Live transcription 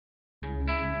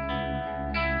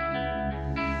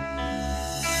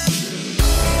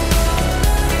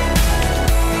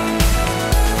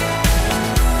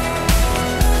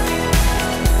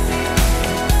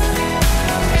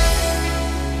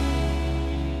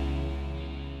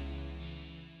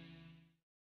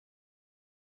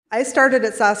I started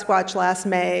at Sasquatch last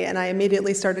May, and I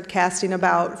immediately started casting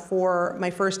about for my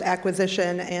first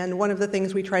acquisition, and one of the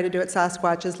things we try to do at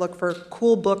Sasquatch is look for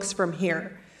cool books from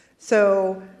here.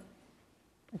 So,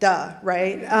 duh,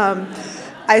 right?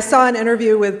 I saw an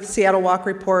interview with Seattle Walk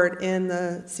Report in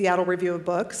the Seattle Review of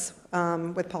Books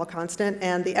with Paul Constant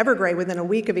and the Evergrey within a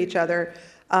week of each other,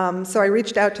 so I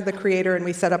reached out to the creator and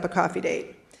we set up a coffee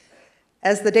date.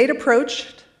 As the date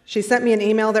approached, she sent me an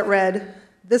email that read,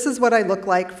 "This is what I look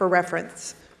like for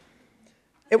reference."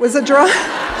 It was a drawing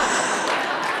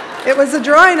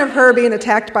of her being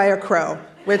attacked by a crow,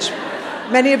 which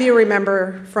many of you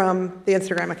remember from the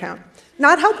Instagram account.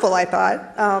 Not helpful, I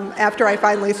thought, after I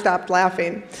finally stopped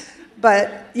laughing.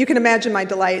 But you can imagine my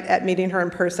delight at meeting her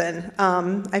in person.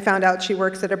 I found out she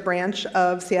works at a branch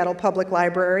of Seattle Public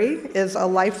Library, is a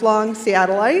lifelong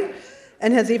Seattleite,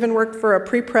 and has even worked for a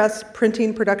pre-press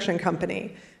printing production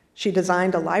company. She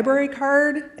designed a library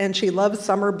card, and she loves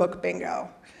summer book bingo.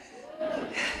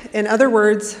 In other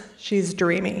words, she's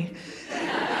dreamy.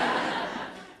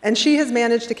 And she has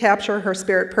managed to capture her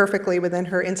spirit perfectly within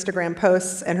her Instagram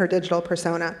posts and her digital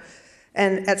persona.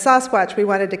 And at Sasquatch, we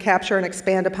wanted to capture and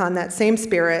expand upon that same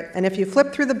spirit, and if you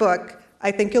flip through the book,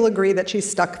 I think you'll agree that she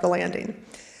stuck the landing.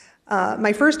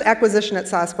 My first acquisition at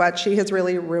Sasquatch, she has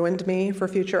really ruined me for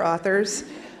future authors.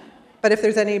 But if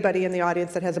there's anybody in the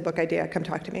audience that has a book idea, come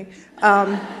talk to me.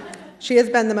 She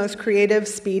has been the most creative,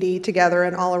 speedy, together,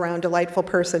 and all-around delightful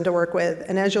person to work with.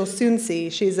 And as you'll soon see,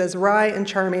 she's as wry and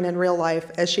charming in real life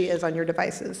as she is on your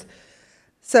devices.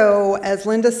 So, as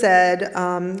Linda said,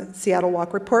 Seattle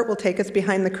Walk Report will take us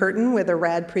behind the curtain with a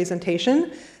rad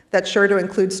presentation that's sure to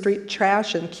include street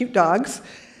trash and cute dogs.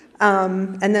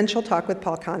 And then she'll talk with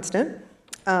Paul Constant.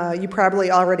 You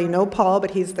probably already know Paul,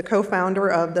 but he's the co-founder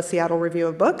of the Seattle Review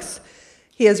of Books.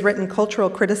 He has written cultural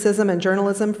criticism and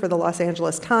journalism for the Los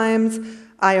Angeles Times,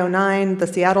 IO9, the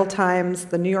Seattle Times,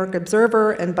 the New York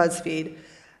Observer, and BuzzFeed.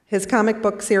 His comic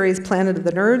book series, Planet of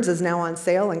the Nerds, is now on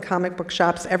sale in comic book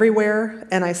shops everywhere,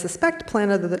 and I suspect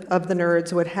Planet of the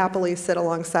Nerds would happily sit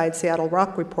alongside Seattle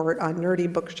Walk Report on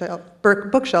nerdy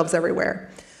bookshelves everywhere.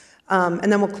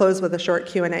 And then we'll close with a short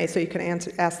Q&A so you can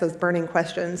ask those burning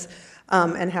questions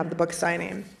and have the book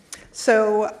signing.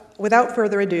 So without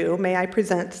further ado, may I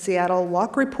present Seattle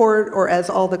Walk Report, or as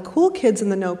all the cool kids in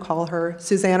the know call her,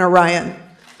 Susanna Ryan.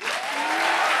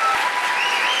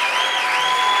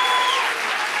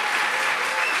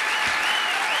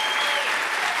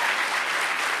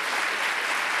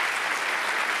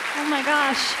 Oh my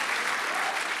gosh.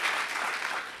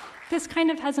 This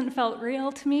kind of hasn't felt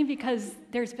real to me because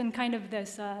there's been kind of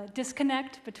this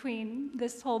disconnect between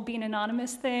this whole being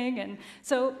anonymous thing, and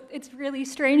so it's really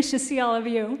strange to see all of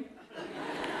you.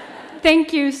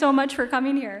 Thank you so much for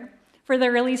coming here for the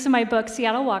release of my book,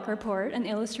 Seattle Walk Report, an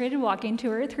illustrated walking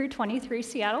tour through 23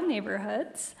 Seattle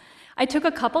neighborhoods. I took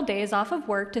a couple days off of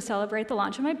work to celebrate the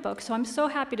launch of my book, so I'm so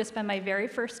happy to spend my very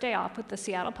first day off with the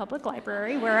Seattle Public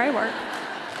Library, where I work.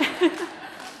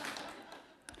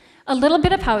 A little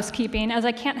bit of housekeeping, as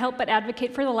I can't help but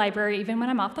advocate for the library even when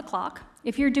I'm off the clock.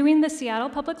 If you're doing the Seattle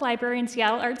Public Library and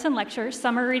Seattle Arts and Lectures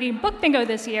Summer Reading Book Bingo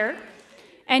this year,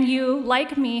 and you,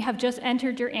 like me, have just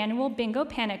entered your annual bingo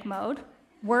panic mode,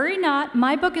 worry not,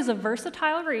 my book is a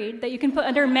versatile read that you can put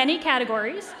under many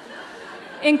categories,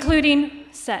 including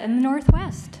set in the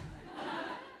Northwest,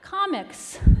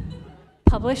 comics,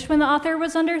 published when the author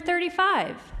was under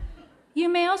 35. You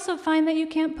may also find that you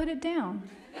can't put it down.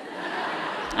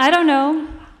 I don't know,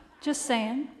 just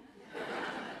saying.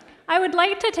 I would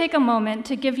like to take a moment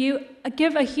to give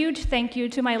a huge thank you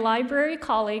to my library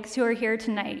colleagues who are here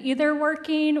tonight, either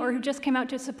working or who just came out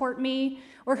to support me,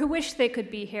 or who wish they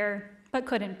could be here, but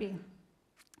couldn't be.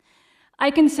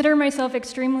 I consider myself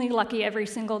extremely lucky every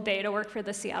single day to work for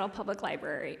the Seattle Public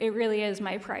Library. It really is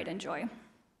my pride and joy.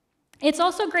 It's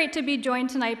also great to be joined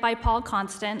tonight by Paul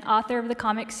Constant, author of the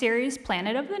comic series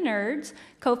Planet of the Nerds,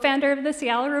 co-founder of the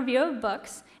Seattle Review of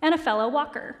Books, and a fellow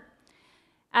walker.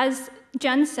 As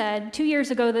Jen said, 2 years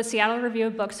ago, the Seattle Review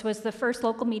of Books was the first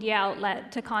local media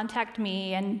outlet to contact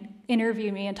me and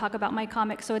interview me and talk about my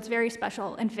comics, so it's very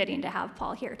special and fitting to have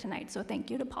Paul here tonight, so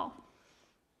thank you to Paul.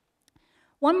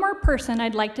 One more person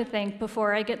I'd like to thank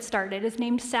before I get started is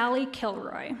named Sally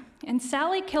Kilroy. And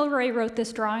Sally Kilroy wrote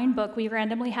this drawing book we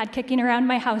randomly had kicking around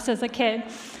my house as a kid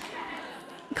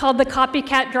called The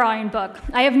Copycat Drawing Book.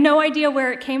 I have no idea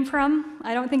where it came from.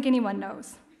 I don't think anyone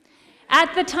knows.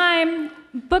 At the time,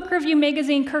 book review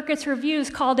magazine Kirkus Reviews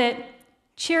called it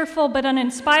cheerful but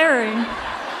uninspiring,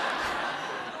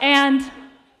 and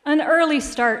an early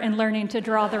start in learning to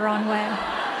draw the wrong way.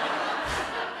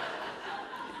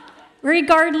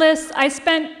 Regardless, I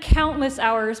spent countless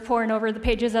hours poring over the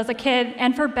pages as a kid,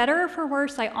 and for better or for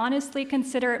worse, I honestly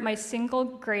consider it my single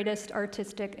greatest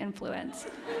artistic influence.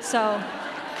 So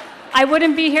I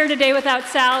wouldn't be here today without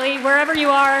Sally. Wherever you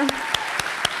are,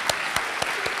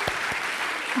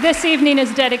 this evening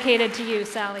is dedicated to you,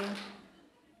 Sally.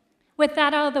 With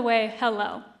that out of the way,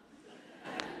 hello.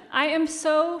 I am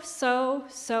so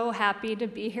happy to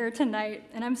be here tonight,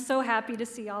 and I'm so happy to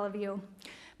see all of you.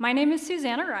 My name is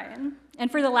Susanna Ryan,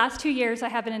 and for the last 2 years, I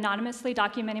have been anonymously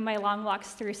documenting my long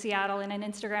walks through Seattle in an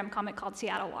Instagram comic called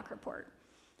Seattle Walk Report.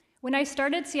 When I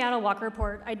started Seattle Walk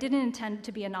Report, I didn't intend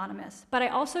to be anonymous, but I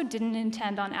also didn't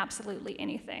intend on absolutely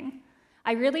anything.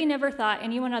 I really never thought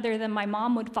anyone other than my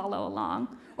mom would follow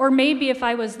along, or maybe if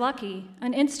I was lucky,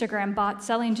 an Instagram bot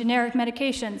selling generic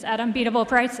medications at unbeatable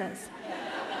prices.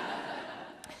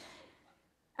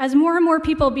 As more and more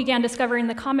people began discovering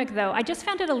the comic, though, I just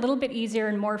found it a little bit easier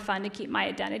and more fun to keep my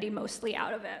identity mostly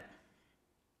out of it.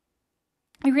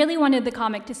 I really wanted the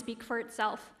comic to speak for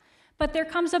itself, but there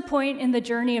comes a point in the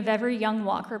journey of every young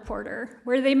walk reporter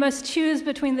where they must choose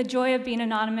between the joy of being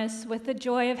anonymous with the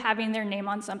joy of having their name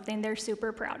on something they're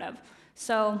super proud of.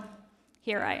 So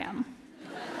here I am.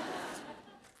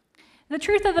 The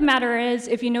truth of the matter is,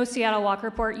 if you know Seattle Walk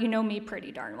Report, you know me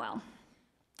pretty darn well.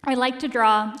 I like to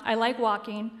draw, I like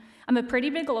walking, I'm a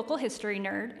pretty big local history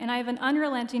nerd, and I have an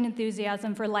unrelenting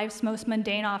enthusiasm for life's most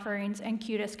mundane offerings and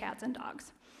cutest cats and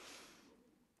dogs.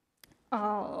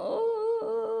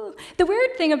 Oh. The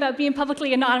weird thing about being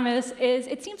publicly anonymous is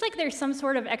it seems like there's some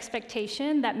sort of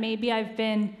expectation that maybe I've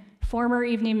been former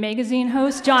Evening Magazine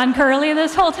host John Curley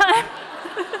this whole time.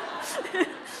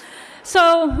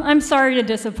 So I'm sorry to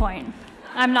disappoint.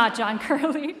 I'm not John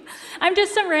Curley. I'm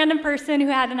just some random person who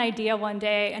had an idea one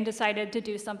day and decided to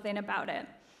do something about it.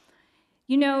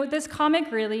 You know, this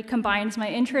comic really combines my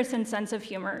interest and sense of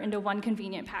humor into one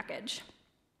convenient package.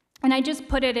 And I just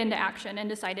put it into action and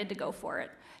decided to go for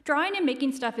it. Drawing and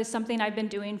making stuff is something I've been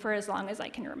doing for as long as I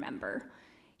can remember.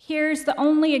 Here's the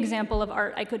only example of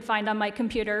art I could find on my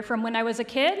computer from when I was a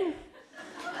kid.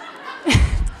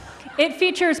 It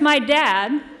features my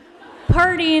dad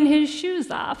partying his shoes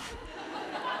off.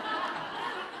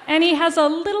 And he has a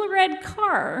little red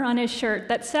car on his shirt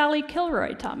that Sally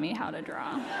Kilroy taught me how to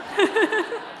draw.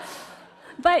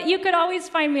 But you could always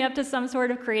find me up to some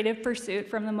sort of creative pursuit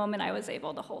from the moment I was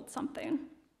able to hold something.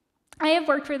 I have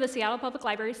worked for the Seattle Public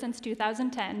Library since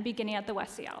 2010, beginning at the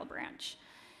West Seattle branch.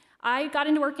 I got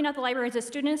into working at the library as a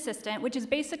student assistant, which is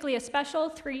basically a special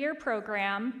 3-year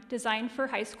program designed for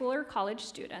high school or college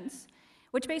students,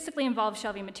 which basically involves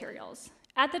shelving materials.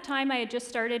 At the time, I had just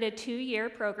started a 2-year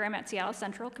program at Seattle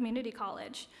Central Community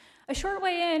College. A short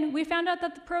way in, we found out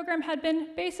that the program had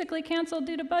been basically canceled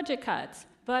due to budget cuts,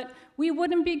 but we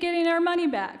wouldn't be getting our money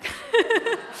back.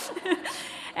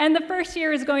 And the first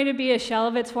year is going to be a shell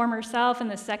of its former self,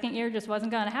 and the second year just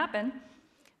wasn't going to happen.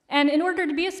 And in order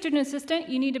to be a student assistant,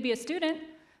 you need to be a student.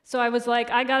 So I was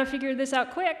like, I gotta figure this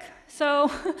out quick.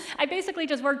 So I basically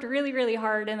just worked really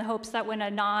hard in the hopes that when a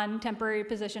non-temporary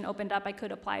position opened up, I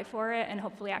could apply for it and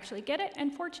hopefully actually get it.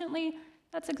 And fortunately,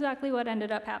 that's exactly what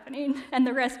ended up happening, and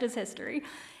the rest is history.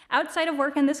 Outside of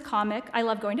work in this comic, I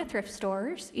love going to thrift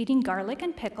stores, eating garlic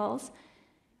and pickles,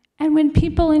 and when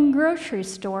people in grocery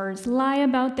stores lie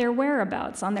about their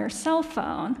whereabouts on their cell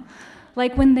phone,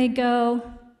 like when they go,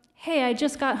 "Hey, I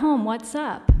just got home, what's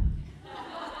up?"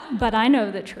 But I know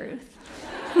the truth.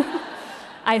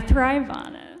 I thrive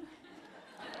on it.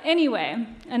 Anyway,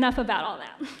 enough about all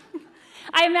that.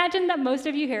 I imagine that most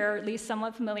of you here are at least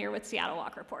somewhat familiar with Seattle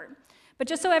Walk Report. But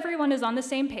just so everyone is on the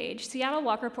same page, Seattle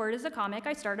Walk Report is a comic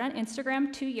I started on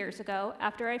Instagram 2 years ago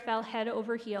after I fell head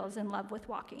over heels in love with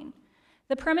walking.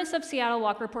 The premise of Seattle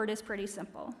Walk Report is pretty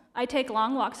simple. I take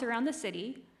long walks around the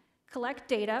city, collect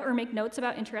data or make notes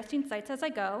about interesting sites as I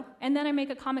go, and then I make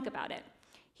a comic about it.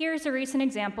 Here's a recent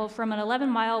example from an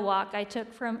 11-mile walk I took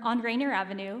on Rainier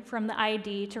Avenue from the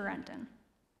ID to Renton.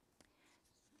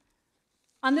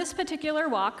 On this particular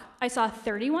walk, I saw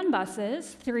 31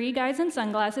 buses, 3 guys in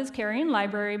sunglasses carrying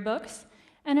library books,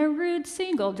 and a rude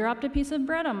seagull dropped a piece of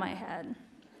bread on my head.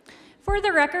 For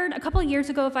the record, a couple years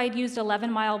ago, if I had used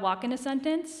 11-mile walk in a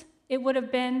sentence, it would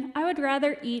have been, I would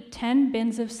rather eat 10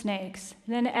 bins of snakes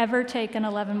than ever take an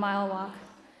 11-mile walk.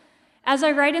 As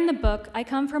I write in the book, I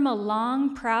come from a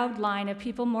long, proud line of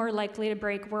people more likely to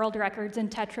break world records in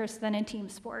Tetris than in team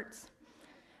sports.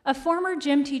 A former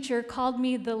gym teacher called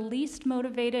me the least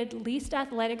motivated, least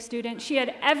athletic student she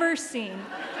had ever seen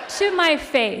to my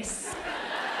face.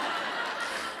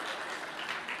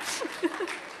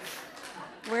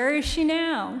 Where is she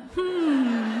now?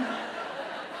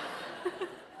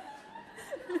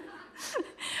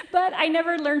 But But I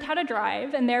never learned how to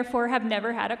drive and therefore have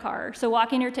never had a car, so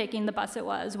walking or taking the bus it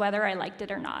was, whether I liked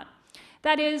it or not.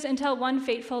 That is, until one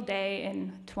fateful day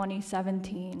in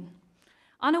 2017.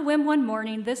 On a whim one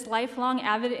morning, this lifelong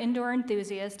avid indoor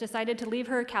enthusiast decided to leave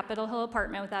her Capitol Hill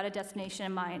apartment without a destination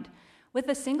in mind. With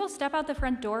a single step out the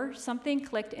front door, something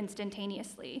clicked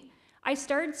instantaneously. I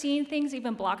started seeing things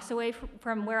even blocks away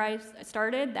from where I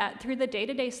started that through the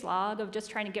day-to-day slog of just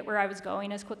trying to get where I was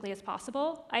going as quickly as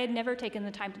possible, I had never taken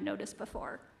the time to notice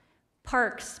before.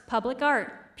 Parks, public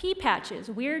art, pea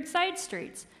patches, weird side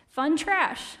streets, fun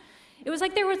trash. It was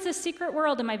like there was this secret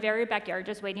world in my very backyard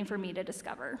just waiting for me to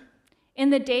discover. In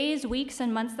the days, weeks,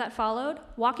 and months that followed,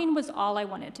 walking was all I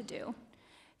wanted to do.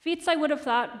 Feats I would have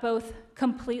thought both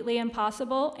completely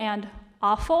impossible and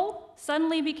awful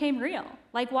suddenly became real,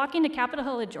 like walking to Capitol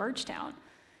Hill at Georgetown.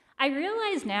 I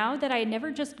realize now that I had never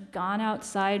just gone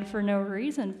outside for no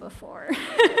reason before.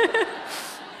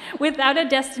 Without a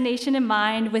destination in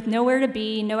mind, with nowhere to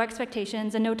be, no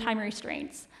expectations, and no time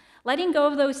restraints. Letting go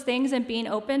of those things and being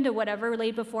open to whatever lay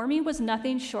before me was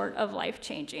nothing short of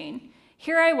life-changing.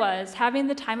 Here I was, having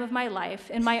the time of my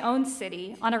life in my own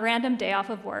city on a random day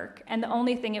off of work, and the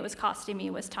only thing it was costing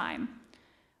me was time.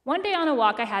 One day on a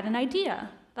walk, I had an idea.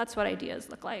 That's what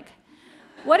ideas look like.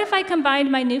 What if I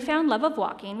combined my newfound love of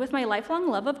walking with my lifelong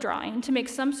love of drawing to make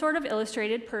some sort of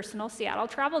illustrated personal Seattle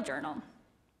travel journal?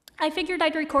 I figured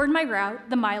I'd record my route,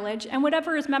 the mileage, and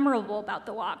whatever is memorable about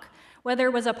the walk, whether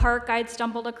it was a park I'd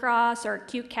stumbled across, or a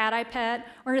cute cat I pet,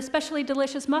 or an especially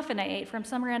delicious muffin I ate from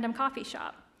some random coffee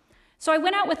shop. So I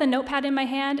went out with a notepad in my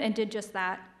hand and did just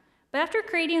that. But after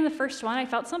creating the first one, I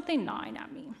felt something gnawing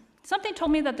at me. Something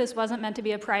told me that this wasn't meant to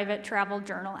be a private travel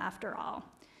journal after all.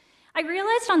 I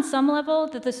realized on some level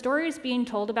that the stories being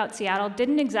told about Seattle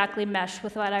didn't exactly mesh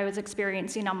with what I was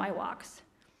experiencing on my walks.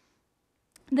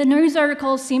 The news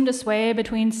articles seemed to sway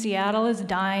between Seattle is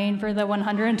dying for the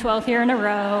 112th year in a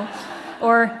row,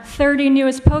 or 30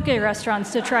 newest poke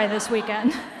restaurants to try this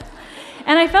weekend.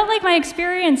 And I felt like my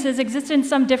experiences existed in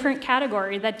some different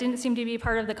category that didn't seem to be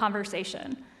part of the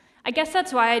conversation. I guess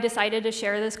that's why I decided to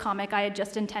share this comic I had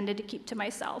just intended to keep to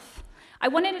myself. I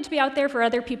wanted it to be out there for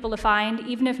other people to find,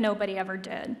 even if nobody ever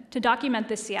did, to document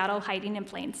this Seattle hiding in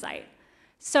plain sight.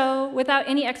 So, without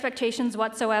any expectations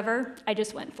whatsoever, I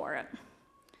just went for it.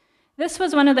 This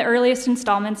was one of the earliest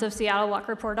installments of Seattle Walk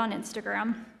Report on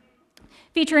Instagram,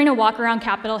 featuring a walk around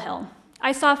Capitol Hill.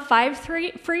 I saw 5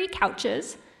 free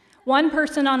couches. One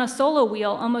person on a solo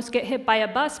wheel almost get hit by a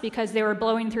bus because they were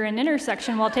blowing through an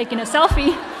intersection while taking a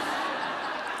selfie.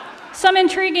 Some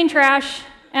intriguing trash,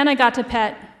 and I got to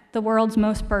pet the world's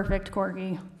most perfect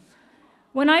corgi.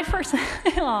 When I first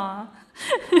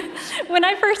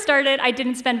started, I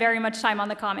didn't spend very much time on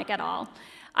the comic at all.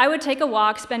 I would take a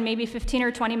walk, spend maybe 15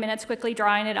 or 20 minutes quickly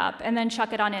drawing it up, and then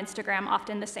chuck it on Instagram,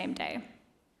 often the same day.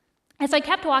 As I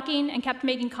kept walking and kept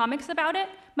making comics about it,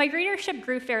 my readership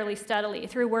grew fairly steadily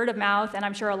through word of mouth and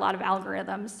I'm sure a lot of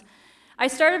algorithms. I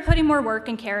started putting more work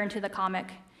and care into the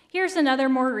comic. Here's another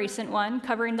more recent one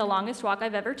covering the longest walk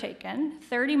I've ever taken,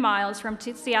 30 miles from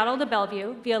Seattle to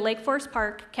Bellevue via Lake Forest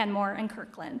Park, Kenmore, and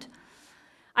Kirkland.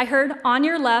 I heard "on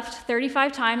your left"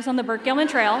 35 times on the Burke Gilman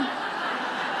Trail.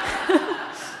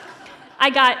 I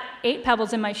got 8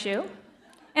 pebbles in my shoe,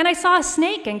 and I saw a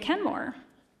snake in Kenmore.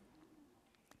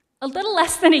 A little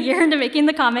less than a year into making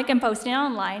the comic and posting it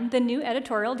online, the new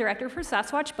editorial director for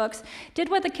Sasquatch Books did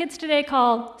what the kids today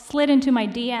call slid into my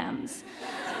DMs.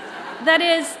 That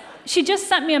is, she just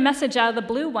sent me a message out of the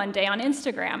blue one day on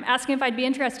Instagram asking if I'd be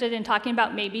interested in talking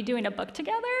about maybe doing a book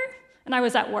together. And I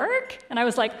was at work, and I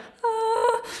was like,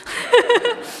 ah.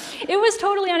 It was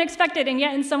totally unexpected, and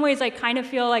yet in some ways I kind of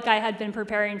feel like I had been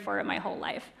preparing for it my whole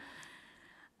life.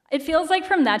 It feels like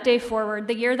from that day forward,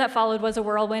 the year that followed was a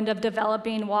whirlwind of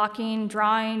developing, walking,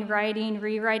 drawing, writing,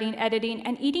 rewriting, editing,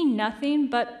 and eating nothing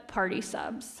but party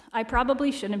subs. I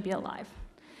probably shouldn't be alive.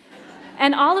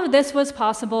 And all of this was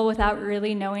possible without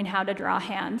really knowing how to draw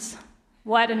hands.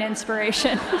 What an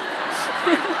inspiration.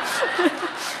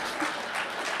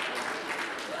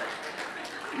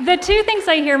 The 2 things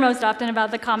I hear most often about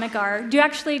the comic are, do you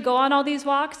actually go on all these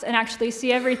walks and actually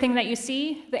see everything that you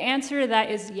see? The answer to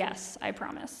that is yes, I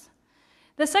promise.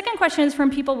 The second question is from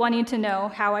people wanting to know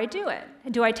how I do it.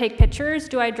 Do I take pictures?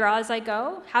 Do I draw as I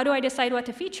go? How do I decide what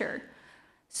to feature?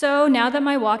 So now that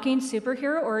my walking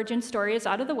superhero origin story is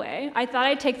out of the way, I thought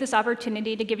I'd take this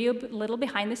opportunity to give you a little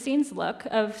behind-the-scenes look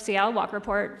of Seattle Walk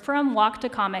Report from walk to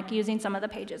comic using some of the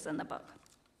pages in the book.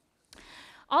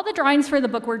 All the drawings for the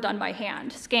book were done by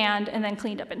hand, scanned, and then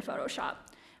cleaned up in Photoshop.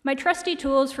 My trusty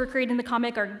tools for creating the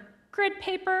comic are grid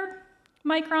paper,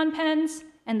 Micron pens,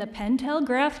 and the Pentel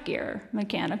Graph Gear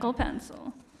mechanical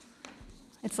pencil.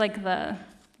 It's like the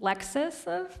Lexus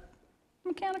of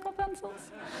mechanical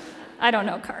pencils. I don't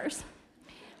know cars.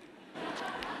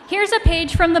 Here's a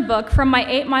page from the book from my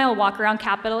 8-mile walk around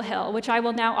Capitol Hill, which I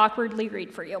will now awkwardly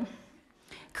read for you.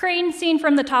 Crane seen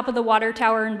from the top of the water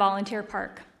tower in Volunteer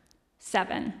Park.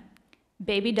 7.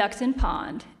 Baby ducks in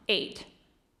pond. 8.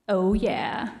 Oh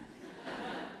yeah.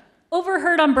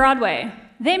 Overheard on Broadway.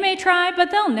 They may try,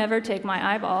 but they'll never take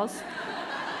my eyeballs.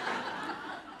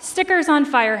 Stickers on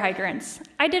fire hydrants.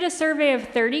 I did a survey of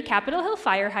 30 Capitol Hill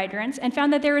fire hydrants and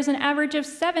found that there was an average of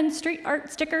 7 street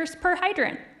art stickers per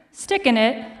hydrant. Sticking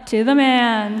it to the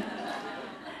man.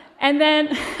 And then,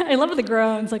 I love the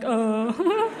groans, like, oh.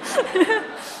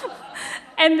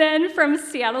 And then from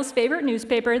Seattle's favorite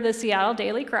newspaper, the Seattle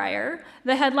Daily Crier,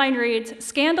 the headline reads,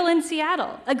 "Scandal in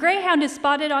Seattle. A greyhound is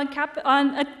spotted on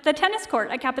the tennis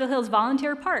court at Capitol Hill's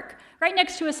Volunteer Park, right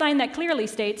next to a sign that clearly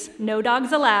states, 'No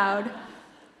dogs allowed.'"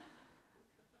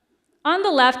 On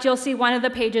the left, you'll see one of the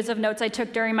pages of notes I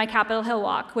took during my Capitol Hill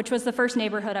walk, which was the first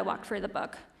neighborhood I walked for the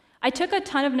book. I took a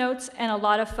ton of notes and a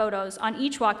lot of photos on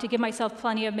each walk to give myself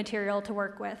plenty of material to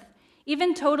work with.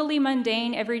 Even totally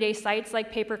mundane, everyday sights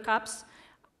like paper cups,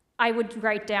 I would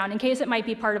write down in case it might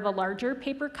be part of a larger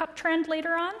paper cup trend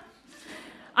later on.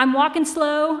 I'm walking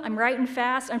slow, I'm writing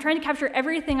fast, I'm trying to capture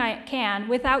everything I can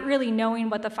without really knowing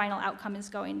what the final outcome is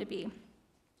going to be.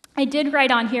 I did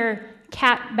write on here,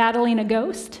 "cat battling a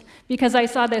ghost," because I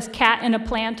saw this cat in a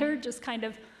planter just kind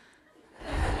of.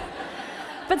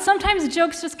 But sometimes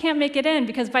jokes just can't make it in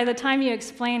because by the time you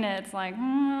explain it, it's like,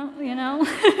 you know?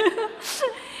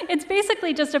 It's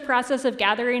basically just a process of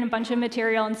gathering a bunch of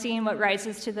material and seeing what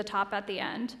rises to the top at the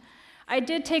end. I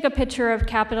did take a picture of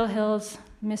Capitol Hill's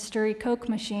mystery Coke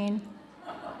machine,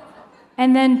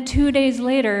 and then 2 days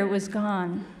later, it was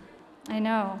gone. I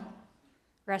know.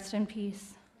 Rest in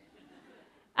peace.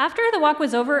 After the walk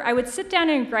was over, I would sit down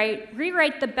and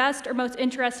rewrite the best or most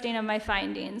interesting of my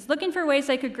findings, looking for ways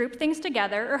I could group things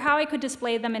together or how I could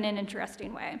display them in an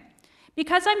interesting way.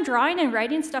 Because I'm drawing and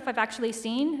writing stuff I've actually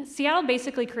seen, Seattle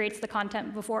basically creates the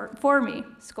content for me,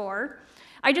 score.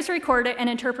 I just record it and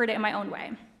interpret it in my own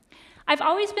way. I've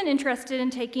always been interested in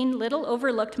taking little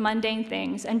overlooked mundane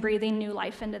things and breathing new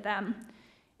life into them.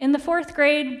 In the 4th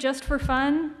grade, just for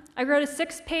fun, I wrote a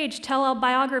 6-page tell-all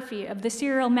biography of the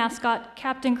cereal mascot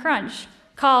Captain Crunch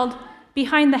called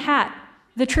 "Behind the Hat,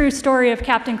 The True Story of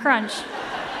Captain Crunch,"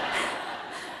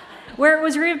 where it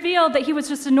was revealed that he was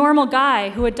just a normal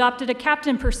guy who adopted a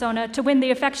captain persona to win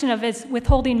the affection of his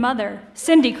withholding mother,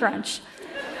 Cindy Crunch.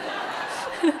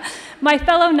 My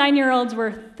fellow 9-year-olds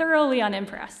were thoroughly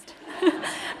unimpressed.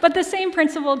 But the same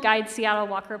principle guides Seattle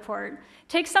Walk Report.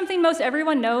 Take something most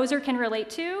everyone knows or can relate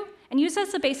to, and use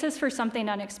as the basis for something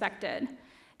unexpected.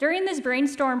 During this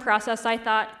brainstorm process, I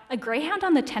thought, a greyhound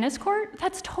on the tennis court?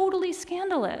 That's totally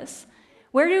scandalous.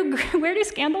 Where do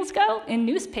scandals go? In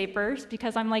newspapers,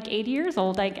 because I'm like 80 years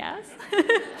old, I guess.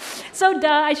 So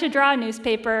I should draw a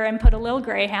newspaper and put a little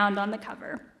greyhound on the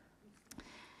cover.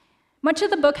 Much of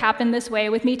the book happened this way,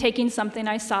 with me taking something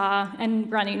I saw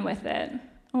and running with it.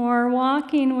 Or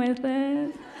walking with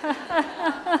it.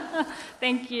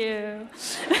 Thank you.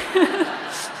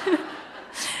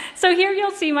 So here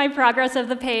you'll see my progress of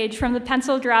the page from the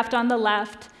pencil draft on the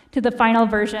left to the final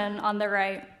version on the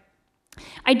right.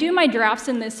 I do my drafts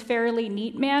in this fairly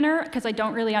neat manner because I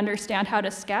don't really understand how to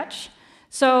sketch.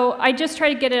 So I just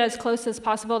try to get it as close as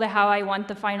possible to how I want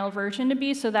the final version to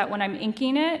be so that when I'm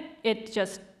inking it, it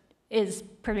just is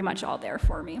pretty much all there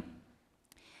for me.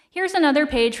 Here's another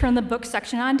page from the book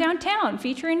section on downtown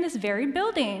featuring this very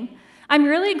building. I'm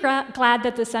really glad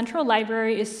that the Central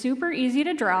Library is super easy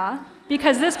to draw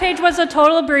because this page was a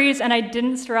total breeze and I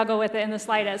didn't struggle with it in the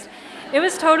slightest. It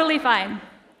was totally fine.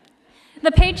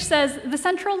 The page says, "The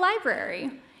Central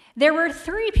Library. There were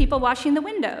 3 people washing the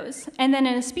windows." And then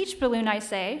in a speech balloon I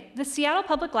say, "The Seattle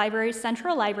Public Library's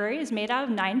Central Library is made out of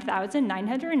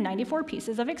 9,994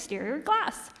 pieces of exterior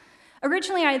glass."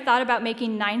 Originally, I had thought about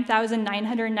making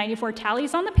 9,994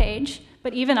 tallies on the page,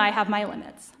 but even I have my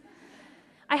limits.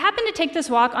 I happened to take this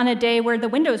walk on a day where the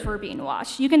windows were being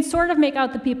washed. You can sort of make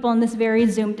out the people in this very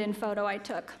zoomed-in photo I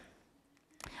took.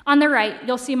 On the right,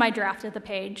 you'll see my draft of the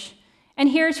page. And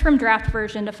here's from draft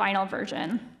version to final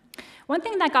version. One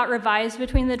thing that got revised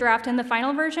between the draft and the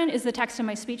final version is the text in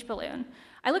my speech balloon.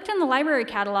 I looked in the library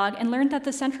catalog and learned that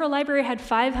the Central Library had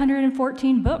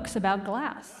 514 books about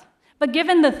glass. But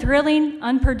given the thrilling,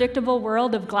 unpredictable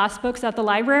world of glass books at the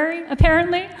library,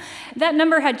 apparently, that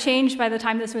number had changed by the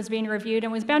time this was being reviewed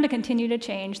and was bound to continue to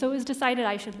change, so it was decided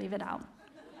I should leave it out.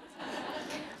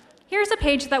 Here's a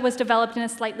page that was developed in a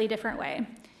slightly different way.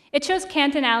 It shows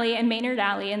Canton Alley and Maynard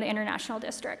Alley in the International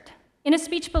District. In a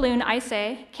speech balloon, I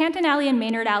say, Canton Alley and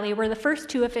Maynard Alley were the first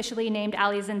two officially named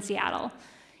alleys in Seattle.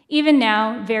 Even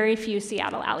now, very few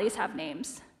Seattle alleys have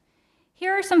names.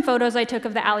 Here are some photos I took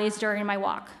of the alleys during my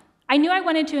walk. I knew I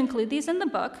wanted to include these in the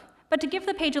book, but to give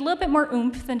the page a little bit more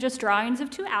oomph than just drawings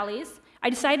of two alleys, I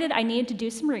decided I needed to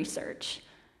do some research.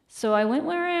 So I went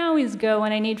where I always go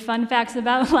when I need fun facts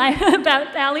about,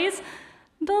 about alleys,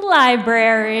 the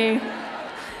library.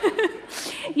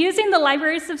 Using the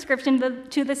library's subscription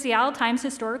to the Seattle Times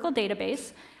Historical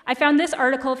Database, I found this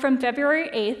article from February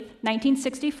 8th,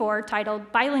 1964,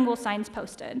 titled Bilingual Signs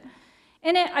Posted.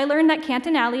 In it, I learned that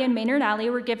Canton Alley and Maynard Alley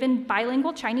were given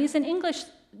bilingual Chinese and English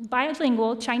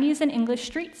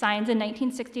street signs in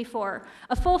 1964,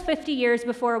 a full 50 years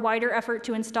before a wider effort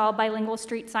to install bilingual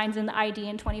street signs in the ID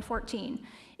in 2014.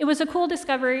 It was a cool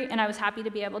discovery, and I was happy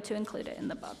to be able to include it in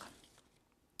the book.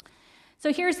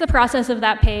 So here's the process of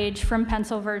that page from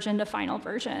pencil version to final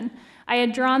version. I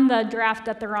had drawn the draft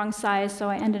at the wrong size, so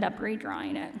I ended up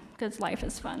redrawing it, because life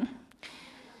is fun.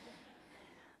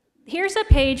 Here's a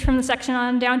page from the section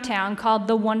on downtown called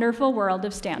The Wonderful World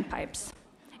of Standpipes,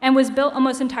 and was built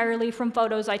almost entirely from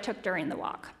photos I took during the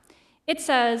walk. It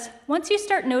says, once you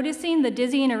start noticing the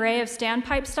dizzying array of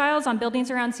standpipe styles on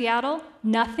buildings around Seattle,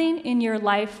 nothing in your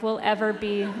life will ever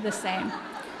be the same.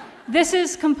 This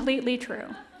is completely true.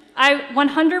 I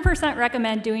 100%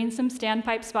 recommend doing some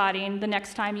standpipe spotting the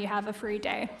next time you have a free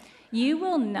day. You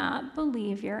will not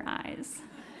believe your eyes.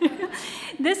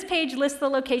 This page lists the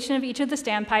location of each of the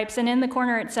standpipes, and in the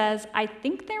corner it says, I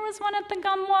think there was one at the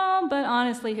gum wall, but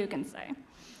honestly, who can say?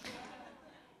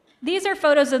 These are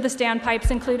photos of the standpipes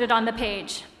included on the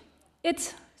page.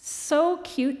 It's so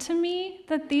cute to me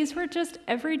that these were just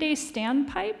everyday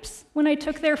standpipes when I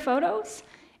took their photos.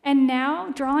 And now,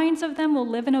 drawings of them will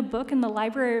live in a book in the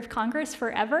Library of Congress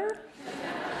forever.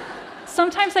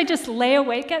 Sometimes I just lay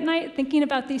awake at night thinking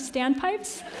about these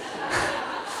standpipes,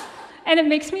 and it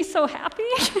makes me so happy.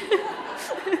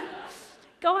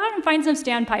 Go out and find some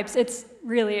standpipes. It's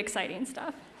really exciting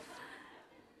stuff.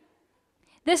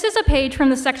 This is a page from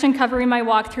the section covering my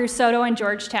walk through SoDo and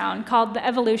Georgetown called The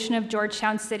Evolution of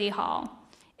Georgetown City Hall.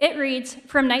 It reads,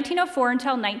 from 1904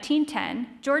 until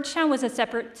 1910, Georgetown was a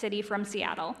separate city from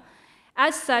Seattle.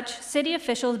 As such, city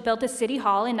officials built a city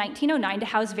hall in 1909 to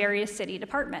house various city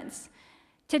departments.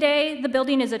 Today, the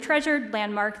building is a treasured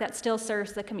landmark that still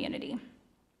serves the community.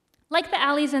 Like the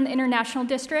alleys in the International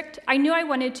District, I knew I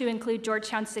wanted to include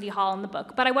Georgetown City Hall in the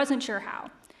book, but I wasn't sure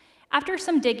how. After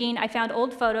some digging, I found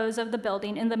old photos of the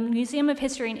building in the Museum of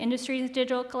History and Industry's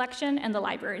digital collection and the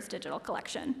library's digital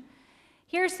collection.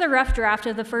 Here's the rough draft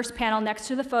of the first panel next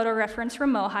to the photo reference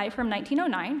from MoHI from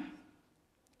 1909.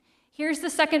 Here's the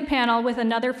second panel with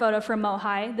another photo from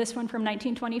MoHI, this one from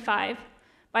 1925.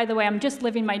 By the way, I'm just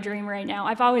living my dream right now.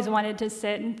 I've always wanted to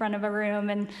sit in front of a room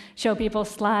and show people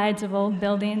slides of old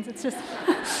buildings. It's just,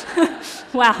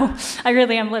 wow, I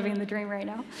really am living the dream right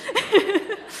now.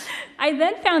 I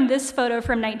then found this photo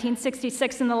from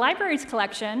 1966 in the library's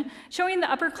collection, showing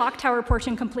the upper clock tower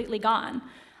portion completely gone.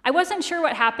 I wasn't sure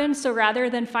what happened, so rather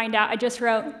than find out, I just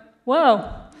wrote,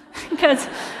 whoa, because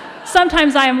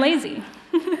sometimes I am lazy.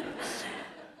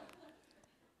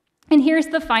 And here's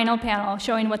the final panel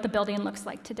showing what the building looks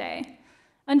like today.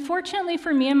 Unfortunately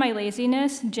for me and my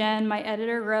laziness, Jen, my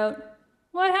editor, wrote,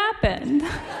 what happened?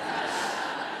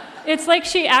 It's like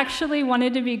she actually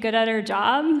wanted to be good at her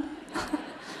job.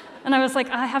 And I was like,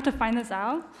 I have to find this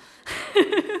out.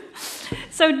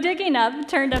 So digging up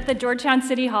turned up the Georgetown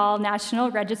City Hall National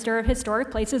Register of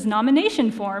Historic Places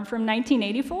nomination form from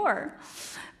 1984.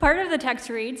 Part of the text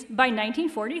reads, by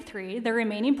 1943, the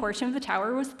remaining portion of the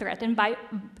tower was threatened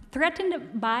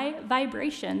by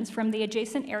vibrations from the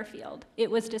adjacent airfield.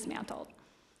 It was dismantled.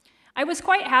 I was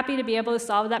quite happy to be able to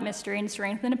solve that mystery and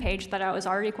strengthen a page that I was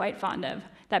already quite fond of,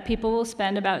 that people will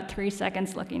spend about 3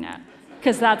 seconds looking at,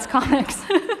 because that's comics.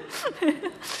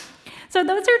 So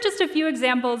those are just a few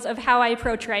examples of how I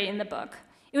approach writing the book.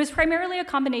 It was primarily a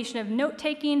combination of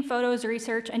note-taking, photos,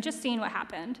 research, and just seeing what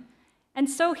happened. And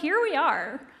so here we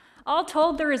are. All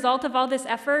told, the result of all this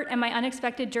effort and my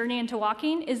unexpected journey into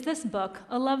walking is this book,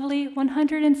 a lovely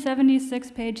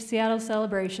 176-page Seattle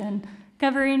celebration,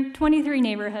 covering 23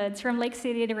 neighborhoods from Lake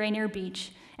City to Rainier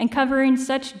Beach, and covering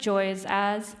such joys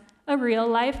as a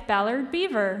real-life Ballard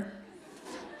beaver.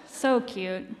 So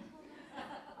cute.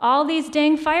 All these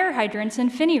dang fire hydrants in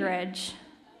Finney Ridge,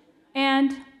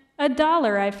 and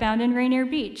 $1 I found in Rainier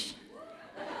Beach.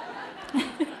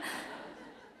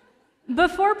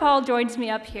 Before Paul joins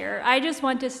me up here, I just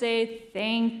want to say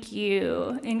thank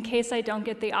you, in case I don't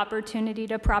get the opportunity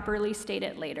to properly state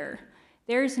it later.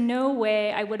 There's no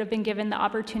way I would have been given the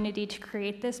opportunity to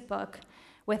create this book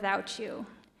without you.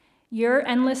 Your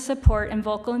endless support and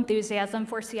vocal enthusiasm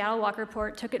for Seattle Walk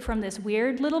Report took it from this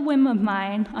weird little whim of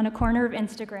mine on a corner of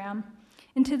Instagram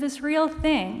into this real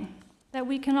thing that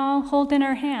we can all hold in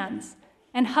our hands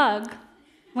and hug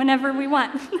whenever we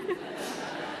want.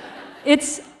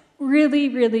 It's really,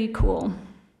 really cool.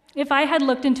 If I had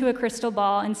looked into a crystal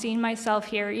ball and seen myself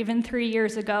here even 3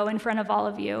 years ago in front of all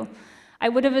of you, I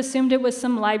would have assumed it was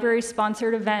some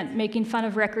library-sponsored event making fun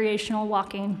of recreational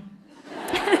walking.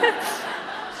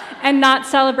 And not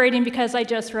celebrating because I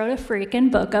just wrote a freaking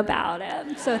book about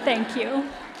it. So thank you.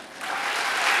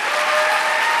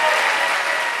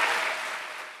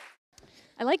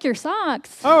 I like your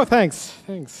socks. Oh, thanks.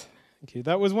 Thank you.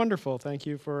 That was wonderful. Thank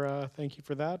you for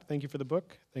that. Thank you for the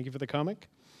book. Thank you for the comic.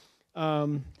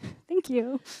 Thank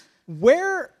you.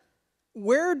 Where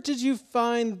did you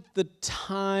find the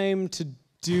time to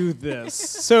do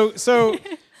this?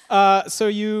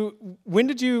 When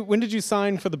did you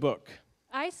sign for the book?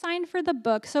 I signed for the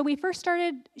book. So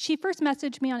she first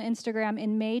messaged me on Instagram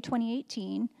in May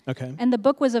 2018. Okay. And the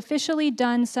book was officially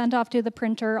done, sent off to the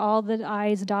printer, all the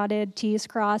I's dotted, T's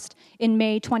crossed, in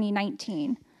May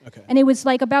 2019. Okay. And it was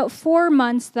like about 4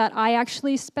 months that I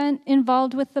actually spent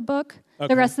involved with the book. Okay.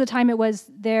 The rest of the time it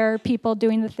was their people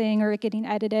doing the thing or it getting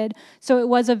edited. So it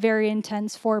was a very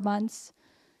intense 4 months.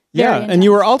 Yeah, Very and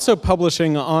you were intense. also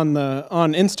publishing on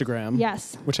Instagram.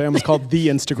 Yes. Which I almost called the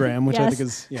Instagram, which I Yes. think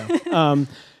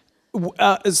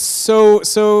is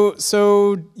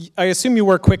So I assume you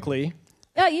work quickly.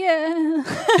 Yeah.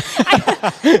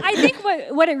 I think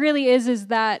what it really is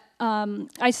that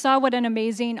I saw what an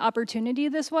amazing opportunity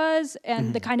this was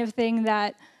and the kind of thing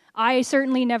that I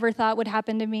certainly never thought would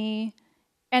happen to me.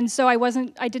 And so I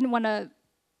didn't want to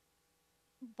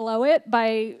blow it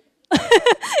by,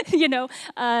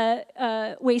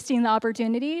 wasting the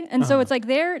opportunity. And so it's like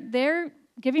they're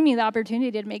giving me the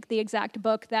opportunity to make the exact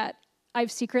book that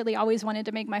I've secretly always wanted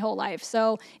to make my whole life.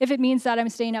 So if it means that I'm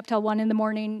staying up till 1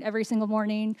 a.m. every single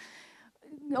morning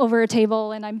over a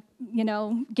table and I'm,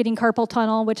 getting carpal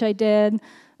tunnel, which I did,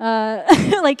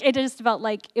 it just felt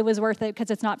like it was worth it because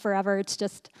it's not forever. It's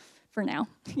just for now,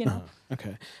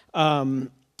 Okay.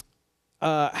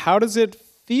 How does it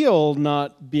feel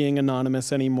not being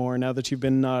anonymous anymore now that you've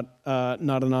been not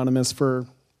anonymous for,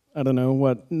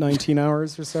 19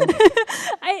 hours or so?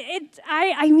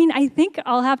 I think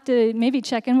I'll have to maybe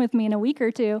check in with me in a week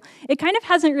or two. It kind of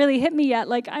hasn't really hit me yet.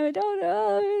 Like, I don't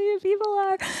know who you people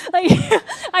are.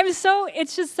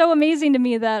 It's just so amazing to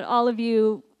me that all of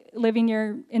you living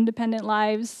your independent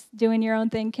lives, doing your own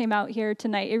thing came out here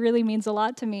tonight. It really means a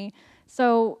lot to me.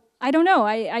 So I don't know.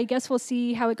 I guess we'll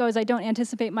see how it goes. I don't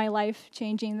anticipate my life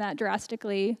changing that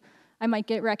drastically. I might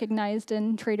get recognized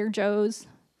in Trader Joe's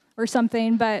or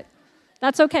something, but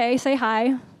that's okay. Say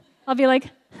hi. I'll be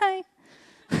like, hi.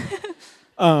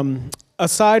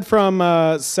 Aside from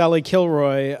Sally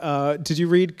Kilroy, did you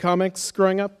read comics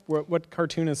growing up? What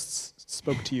cartoonists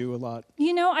spoke to you a lot?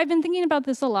 I've been thinking about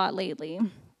this a lot lately.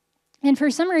 And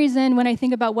for some reason, when I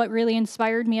think about what really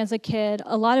inspired me as a kid,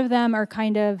 a lot of them are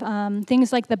kind of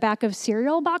things like the back of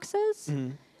cereal boxes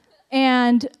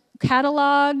and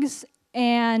catalogs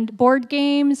and board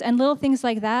games and little things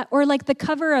like that, or like the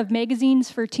cover of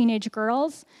magazines for teenage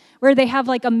girls, where they have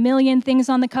like a million things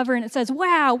on the cover and it says,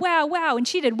 wow, wow, wow, and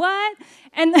she did what?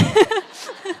 And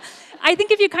I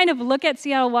think if you kind of look at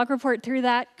Seattle Walk Report through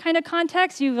that kind of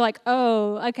context, you're like,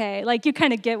 oh, okay, like you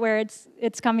kind of get where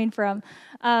it's coming from.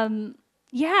 I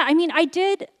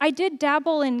did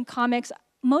dabble in comics,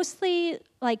 mostly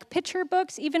like picture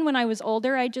books. Even when I was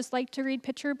older, I just liked to read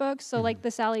picture books. So like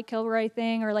the Sally Kilroy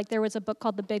thing, or like there was a book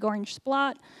called The Big Orange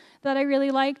Splot that I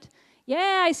really liked.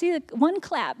 Yeah, I see one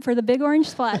clap for The Big Orange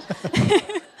Splot.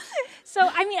 So,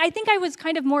 I think I was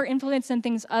kind of more influenced in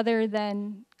things other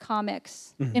than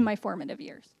comics in my formative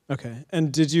years. Okay.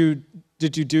 And did you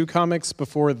do comics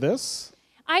before this?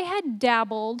 I had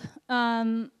dabbled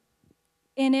in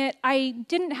it. I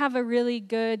didn't have a really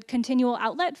good continual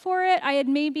outlet for it. I had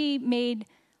maybe made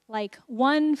like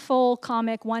one full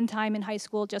comic one time in high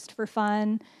school just for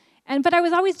fun. But I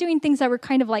was always doing things that were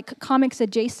kind of like comics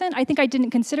adjacent. I think I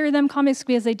didn't consider them comics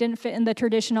because they didn't fit in the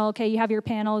traditional, okay, you have your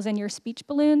panels and your speech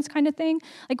balloons kind of thing.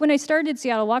 Like when I started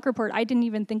Seattle Walk Report, I didn't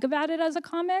even think about it as a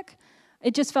comic.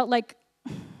 It just felt like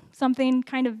something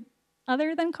kind of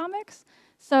other than comics.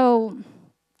 So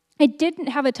I didn't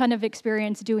have a ton of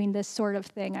experience doing this sort of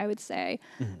thing, I would say,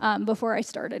 before I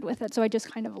started with it. So I just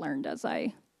kind of learned as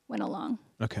I went along.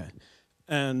 Okay.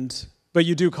 But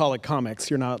you do call it comics.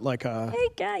 You're not like a...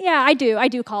 Yeah, I do. I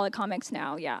do call it comics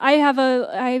now, yeah.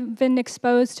 I've been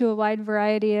exposed to a wide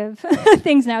variety of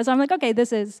things now, so I'm like, okay,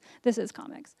 this is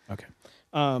comics. Okay.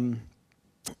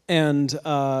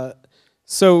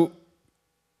 So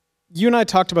You and I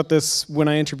talked about this when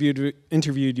I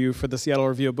interviewed you for the Seattle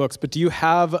Review of Books, but do you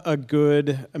have a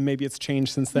good, maybe it's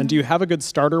changed since then, do you have a good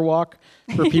starter walk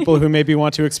for people who maybe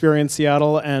want to experience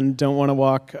Seattle and don't want to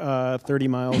walk 30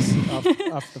 miles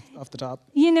off the top?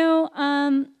 You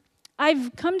know,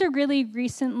 I've come to really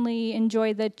recently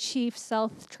enjoy the Chief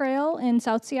South Trail in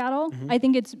South Seattle. I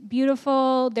think it's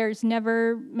beautiful. There's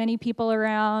never many people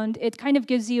around. It kind of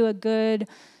gives you a good,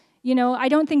 you know, I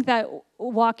don't think that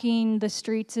walking the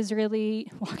streets is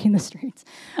really walking the streets.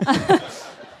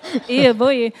 Yeah,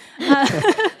 boy.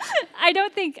 I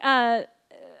don't think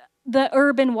the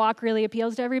urban walk really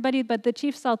appeals to everybody, but the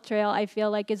Chief South Trail, I feel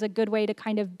like, is a good way to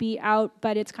kind of be out,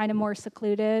 but it's kind of more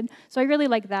secluded. So I really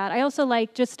like that. I also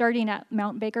like just starting at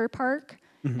Mount Baker Park,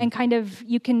 and kind of,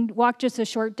 you can walk just a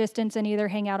short distance and either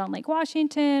hang out on Lake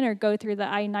Washington or go through the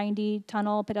I-90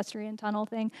 tunnel, pedestrian tunnel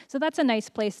thing. So that's a nice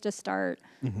place to start.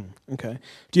 Okay.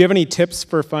 Do you have any tips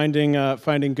for finding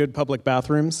good public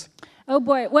bathrooms? Oh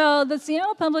boy, well, the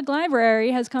Seattle Public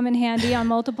Library has come in handy on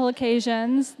multiple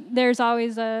occasions. There's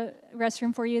always a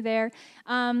restroom for you there.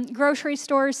 Grocery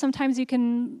stores, sometimes you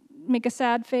can make a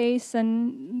sad face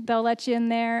and they'll let you in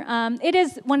there. It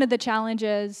is one of the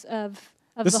challenges of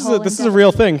This the is whole this is a endeavor.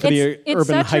 real thing for the It's urban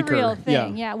such hiker. a real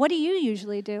thing, yeah. What do you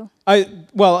usually do? I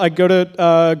go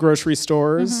to grocery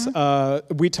stores.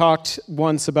 We talked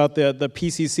once about the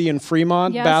PCC in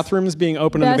Fremont Yes. bathrooms being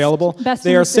open and Best- available. best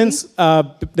They in are the city. since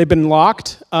they've been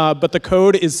locked, but the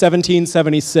code is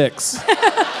 1776.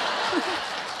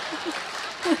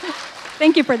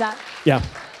 Thank you for that. Yeah.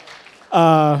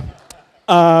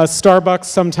 Starbucks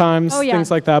sometimes, Oh, yeah.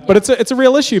 things like that. But it's a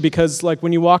real issue because like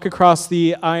when you walk across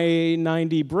the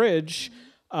I-90 bridge,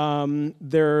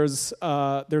 there's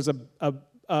a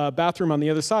bathroom on the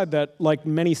other side that, like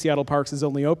many Seattle parks, is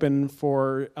only open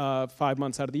for 5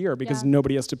 months out of the year because Yeah.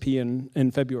 nobody has to pee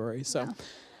in February. So That's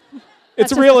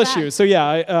it's a just real a issue. fact. So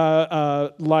yeah,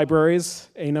 libraries,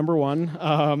 number one.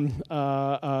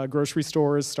 Grocery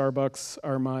stores, Starbucks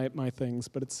are my things.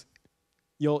 But it's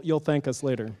you'll thank us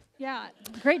later. Yeah,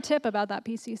 great tip about that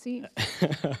PCC.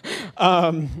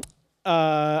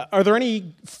 Are there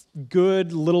any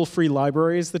good little free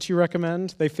libraries that you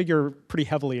recommend? They figure pretty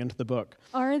heavily into the book.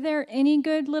 Are there any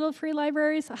good little free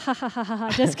libraries? Ha ha ha ha ha,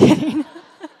 just kidding.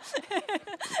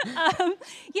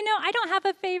 You know, I don't have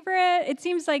a favorite. It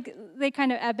seems like they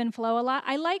kind of ebb and flow a lot.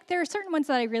 There are certain ones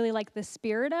that I really like the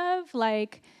spirit of,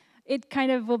 like it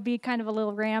kind of will be kind of a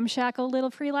little ramshackle little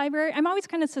free library. I'm always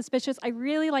kind of suspicious. I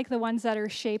really like the ones that are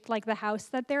shaped like the house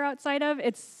that they're outside of.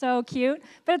 It's so cute,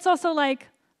 but it's also like,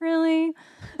 really?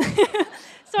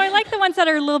 So I like the ones that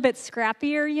are a little bit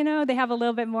scrappier, you know, they have a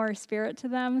little bit more spirit to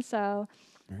them. So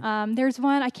there's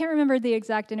one, I can't remember the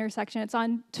exact intersection. It's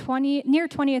on near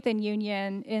 20th and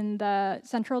Union in the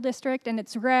Central District, and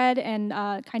it's red and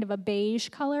kind of a beige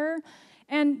color.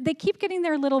 And they keep getting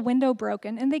their little window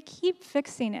broken, and they keep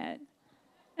fixing it.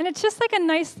 And it's just like a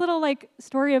nice little like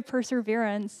story of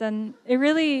perseverance, and it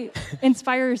really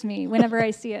inspires me whenever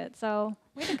I see it. So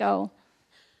way to go.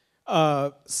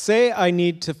 Say I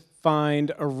need to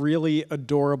find a really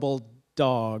adorable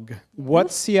dog.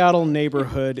 What Seattle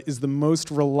neighborhood is the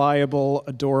most reliable,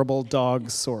 adorable dog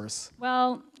source?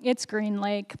 Well, it's Green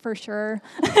Lake for sure.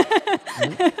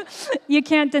 You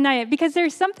can't deny it because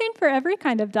there's something for every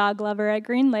kind of dog lover at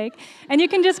Green Lake, and you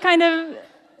can just kind of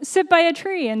sit by a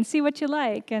tree and see what you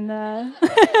like, and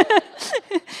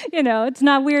you know, it's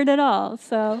not weird at all.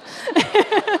 So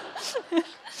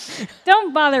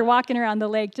don't bother walking around the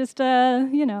lake. Just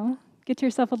you know, get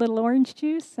yourself a little orange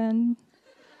juice and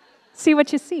see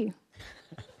what you see.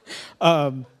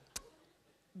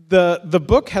 The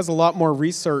book has a lot more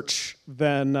research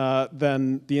than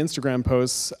the Instagram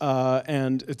posts,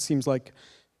 and it seems like,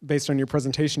 based on your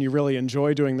presentation, you really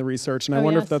enjoy doing the research. And I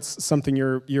wonder if that's something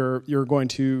you're going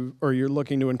to, or you're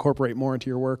looking to incorporate more into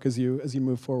your work as you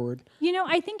move forward. You know,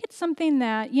 I think it's something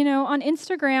that, you know, on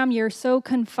Instagram you're so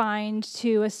confined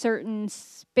to a certain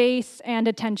space and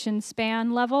attention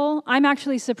span level. I'm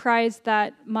actually surprised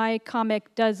that my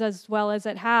comic does as well as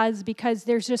it has because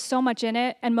there's just so much in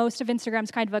it, and most of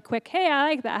Instagram's kind of a quick, hey, I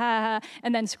like that, ha, ha,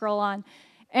 and then scroll on.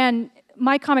 And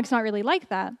my comic's not really like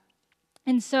that.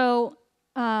 And so,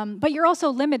 but you're also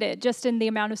limited just in the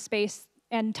amount of space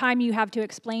and time you have to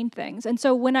explain things. And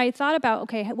so when I thought about,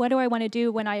 okay, what do I want to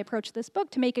do when I approach this book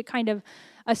to make it kind of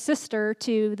a sister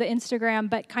to the Instagram,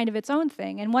 but kind of its own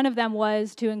thing. And one of them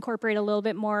was to incorporate a little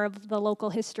bit more of the local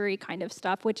history kind of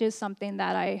stuff, which is something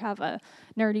that I have a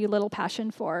nerdy little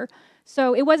passion for.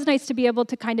 So it was nice to be able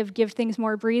to kind of give things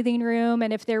more breathing room,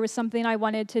 and if there was something I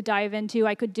wanted to dive into,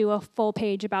 I could do a full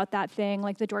page about that thing,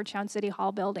 like the Georgetown City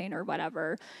Hall building or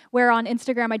whatever, where on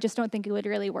Instagram I just don't think it would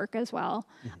really work as well.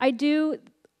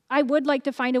 I would like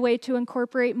to find a way to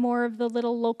incorporate more of the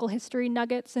little local history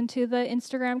nuggets into the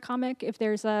Instagram comic if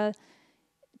there's a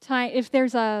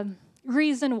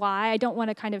reason why. I don't want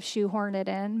to kind of shoehorn it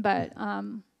in, but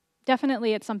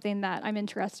definitely it's something that I'm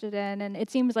interested in, and it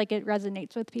seems like it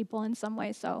resonates with people in some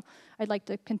way, so I'd like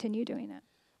to continue doing it.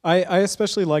 I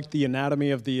especially liked the anatomy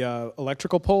of the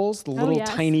electrical poles, the little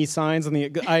tiny signs,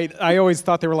 and I always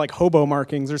thought they were like hobo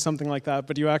markings or something like that,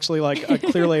 but you actually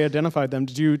clearly identified them.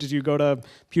 Did you go to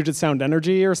Puget Sound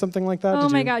Energy or something like that? Oh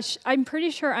my gosh, I'm pretty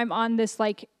sure I'm on this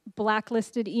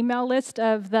blacklisted email list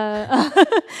of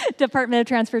the Department of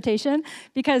Transportation,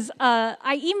 because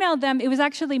I emailed them. It was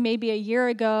actually maybe a year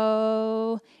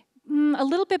ago. A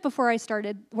little bit before I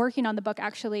started working on the book,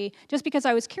 actually, just because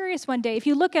I was curious one day. If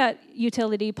you look at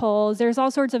utility poles, there's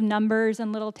all sorts of numbers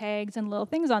and little tags and little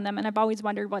things on them, and I've always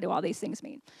wondered, what do all these things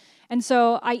mean? And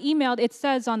so I emailed, it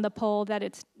says on the pole that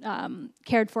it's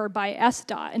cared for by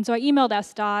SDOT, and so I emailed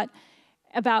SDOT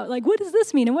about, what does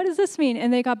this mean, and what does this mean?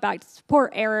 And they got back,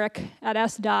 poor Eric at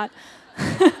SDOT,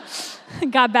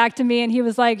 got back to me, and he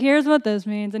was like, here's what this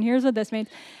means, and here's what this means.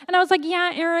 And I was like,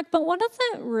 yeah, Eric, but what does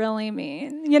it really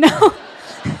mean,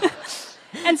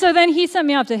 And so then he sent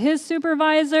me off to his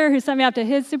supervisor, who sent me off to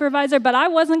his supervisor, but I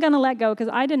wasn't going to let go, because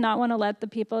I did not want to let the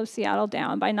people of Seattle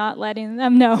down by not letting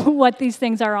them know what these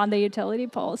things are on the utility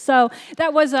poles. So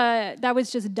that was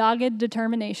just dogged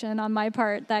determination on my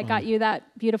part that got you that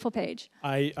beautiful page.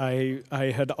 I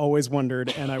had always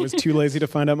wondered, and I was too lazy to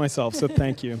find out myself, so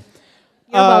thank you.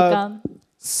 You're welcome.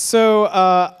 So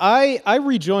I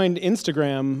rejoined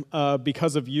Instagram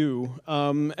because of you,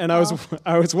 and I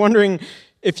was wondering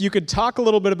if you could talk a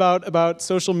little bit about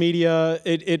social media.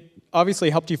 It obviously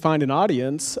helped you find an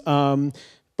audience,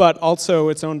 but also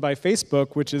it's owned by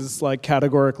Facebook, which is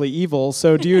categorically evil.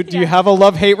 So do you have a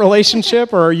love-hate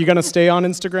relationship, or are you going to stay on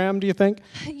Instagram, do you think?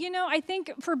 I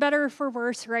think for better or for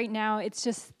worse right now, it's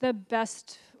just the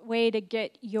best way to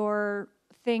get your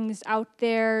things out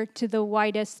there to the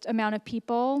widest amount of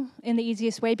people in the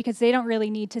easiest way, because they don't really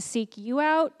need to seek you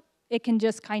out. It can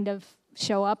just kind of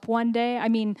show up one day. I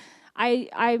mean,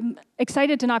 I'm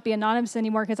excited to not be anonymous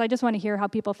anymore, because I just want to hear how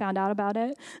people found out about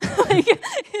it.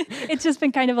 It's just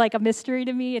been kind of like a mystery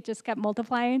to me. It just kept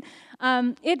multiplying.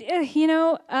 I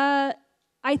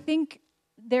think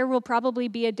there will probably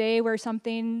be a day where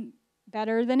something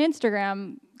better than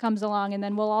Instagram comes along, and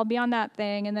then we'll all be on that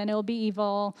thing, and then it'll be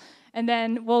evil, and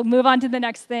then we'll move on to the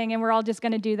next thing, and we're all just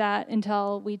going to do that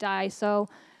until we die. So,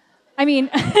 I mean,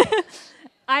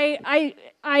 I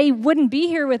wouldn't be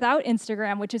here without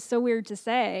Instagram, which is so weird to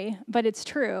say, but it's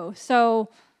true. So,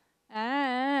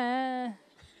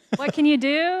 what can you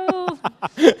do?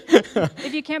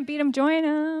 If you can't beat them, join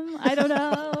them. I don't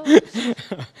know.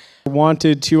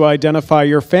 Wanted to identify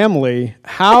your family.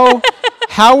 How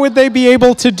would they be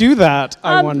able to do that,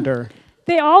 I wonder?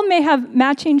 They all may have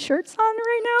matching shirts on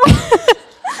right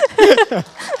now.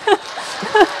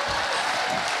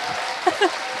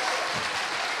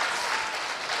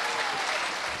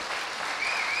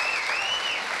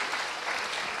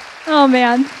 Oh,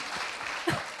 man.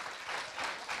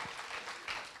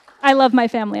 I love my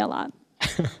family a lot.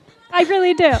 I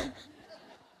really do.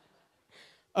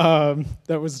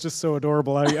 That was just so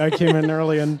adorable. I came in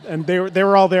early, and they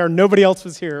were all there. Nobody else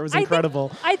was here. It was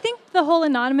incredible. I think the whole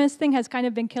anonymous thing has kind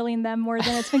of been killing them more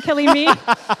than it's been killing me.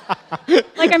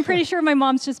 I'm pretty sure my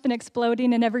mom's just been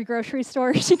exploding in every grocery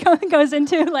store she goes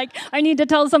into. I need to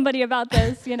tell somebody about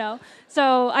this,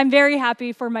 So I'm very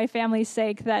happy for my family's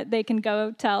sake that they can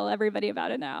go tell everybody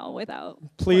about it now without.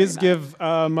 Please give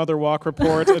Mother Walk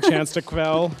Report a chance to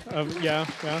quell. Yeah.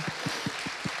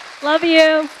 Love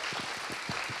you.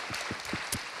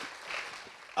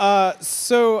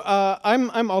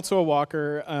 I'm also a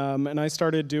walker, and I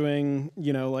started doing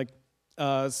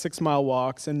 6-mile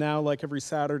walks, and now every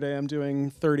Saturday I'm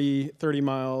doing 30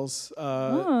 miles.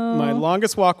 My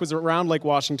longest walk was around Lake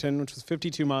Washington, which was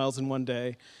 52 miles in one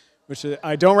day, which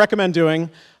I don't recommend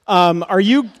doing.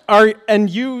 You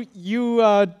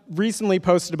recently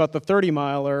posted about the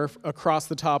 30-miler across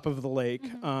the top of the lake,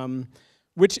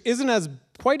 which isn't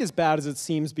quite as bad as it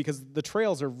seems, because the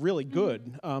trails are really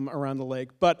good around the lake.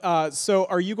 But so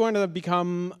are you going to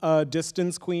become a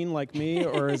distance queen like me,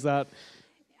 or is that?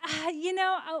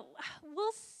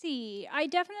 We'll see. I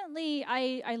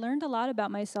learned a lot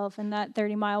about myself in that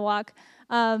 30-mile walk.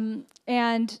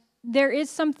 And there is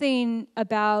something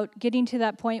about getting to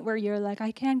that point where you're like,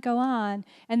 I can't go on,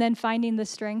 and then finding the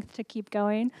strength to keep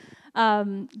going.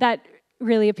 That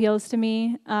really appeals to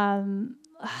me.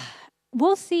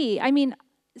 We'll see. I mean,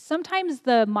 sometimes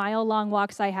the mile-long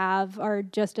walks I have are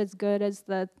just as good as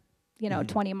the,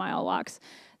 20-mile walks.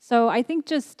 So I think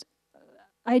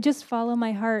I just follow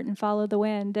my heart and follow the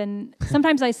wind. And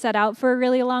sometimes I set out for a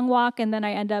really long walk, and then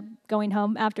I end up going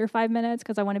home after 5 minutes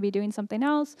because I want to be doing something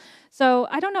else. So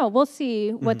I don't know. We'll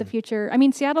see what the future. I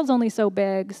mean, Seattle's only so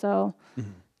big, so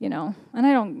and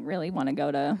I don't really want to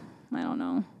go to, I don't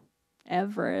know,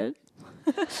 Everett.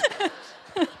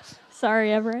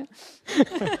 Sorry, Everett.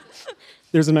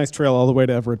 There's a nice trail all the way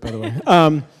to Everett, by the way.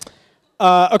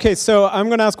 Okay, so I'm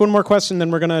going to ask one more question, then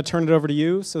we're going to turn it over to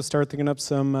you. So start thinking up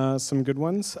some good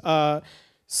ones.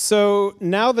 So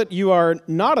now that you are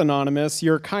not anonymous,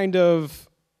 you're kind of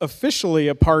officially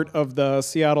a part of the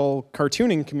Seattle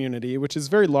cartooning community, which is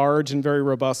very large and very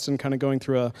robust and kind of going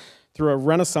through a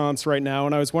renaissance right now.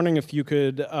 And I was wondering if you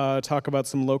could talk about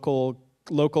some local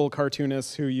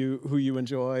cartoonists who you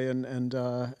enjoy and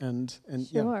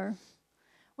Sure.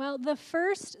 Well,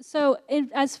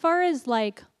 as far as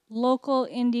like local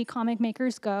indie comic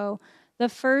makers go, the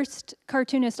first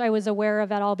cartoonist I was aware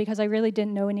of at all, because I really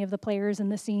didn't know any of the players in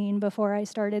the scene before I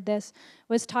started this,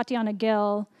 was Tatiana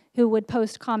Gill, who would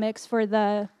post comics for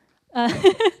the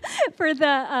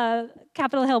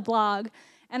Capitol Hill blog,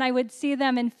 and I would see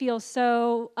them and feel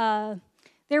so.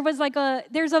 There's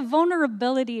a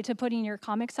vulnerability to putting your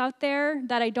comics out there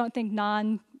that I don't think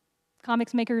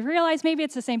non-comics makers realize. Maybe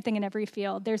it's the same thing in every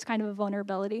field. There's kind of a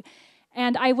vulnerability,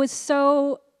 and I was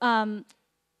so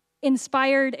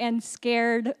inspired and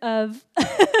scared of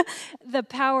the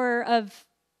power of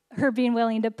her being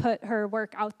willing to put her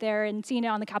work out there, and seeing it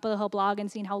on the Capitol Hill blog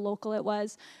and seeing how local it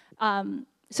was.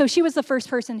 So she was the first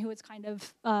person who was kind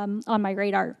of on my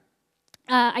radar.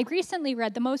 I recently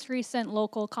read, the most recent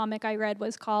local comic I read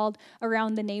was called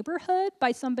Around the Neighborhood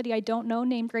by somebody I don't know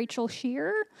named Rachel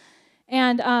Shear.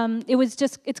 And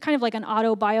it's kind of like an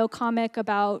auto-bio comic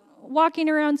about walking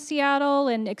around Seattle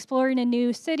and exploring a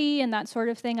new city and that sort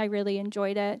of thing. I really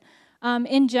enjoyed it.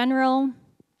 In general,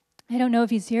 I don't know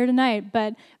if he's here tonight,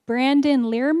 but Brandon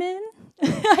Learman,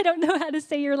 I don't know how to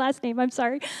say your last name, I'm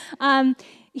sorry.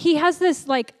 He has this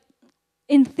like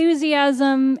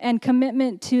enthusiasm and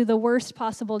commitment to the worst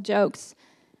possible jokes.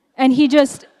 And he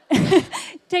just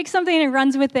takes something and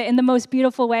runs with it in the most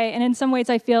beautiful way. And in some ways,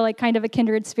 I feel like kind of a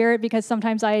kindred spirit, because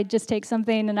sometimes I just take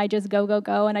something and I just go,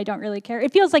 and I don't really care.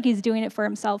 It feels like he's doing it for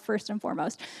himself first and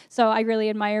foremost. So I really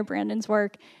admire Brandon's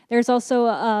work. There's also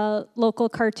a local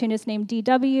cartoonist named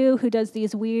DW who does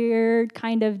these weird,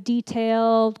 kind of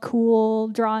detailed, cool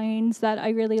drawings that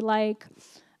I really like.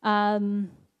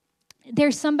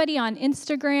 There's somebody on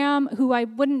Instagram who I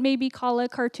wouldn't maybe call a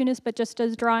cartoonist, but just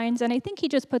does drawings, and I think he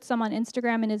just puts them on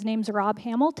Instagram, and his name's Rob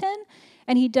Hamilton,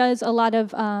 and he does a lot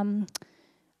of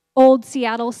old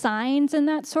Seattle signs and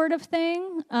that sort of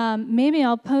thing. Maybe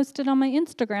I'll post it on my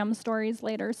Instagram stories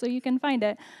later so you can find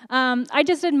it. I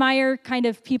just admire kind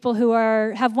of people who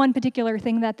have one particular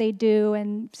thing that they do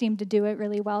and seem to do it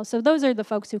really well. So those are the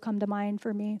folks who come to mind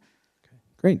for me. Okay.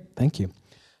 Great, thank you.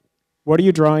 What are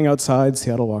you drawing outside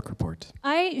Seattle Walk Report?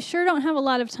 I sure don't have a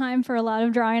lot of time for a lot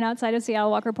of drawing outside of Seattle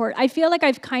Walk Report. I feel like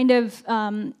I've kind of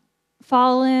I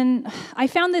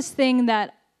found this thing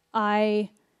that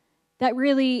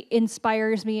really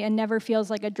inspires me and never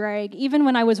feels like a drag. Even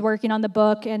when I was working on the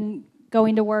book and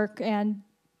going to work and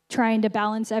trying to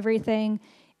balance everything,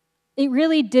 it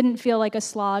really didn't feel like a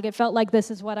slog. It felt like this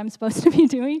is what I'm supposed to be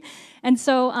doing. And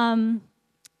so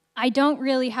I don't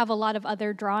really have a lot of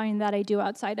other drawing that I do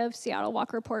outside of Seattle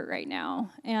Walk Report right now,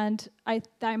 and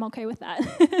I'm okay with that.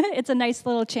 It's a nice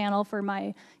little channel for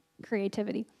my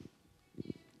creativity.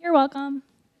 You're welcome.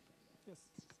 Yes.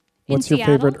 What's your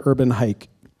favorite urban hike?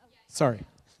 Sorry.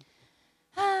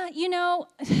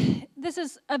 This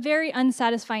is a very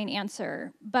unsatisfying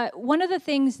answer, but one of the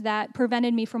things that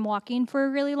prevented me from walking for a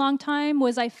really long time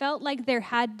was I felt like there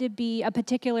had to be a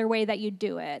particular way that you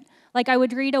do it. Like I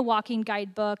would read a walking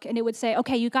guidebook and it would say,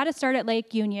 okay, you got to start at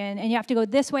Lake Union and you have to go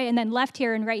this way and then left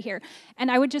here and right here.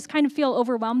 And I would just kind of feel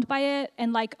overwhelmed by it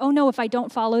and like, oh no, if I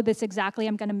don't follow this exactly,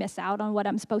 I'm going to miss out on what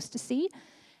I'm supposed to see.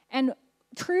 And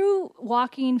true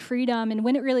walking freedom, and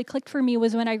when it really clicked for me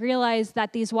was when I realized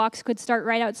that these walks could start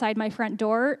right outside my front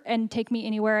door and take me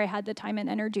anywhere I had the time and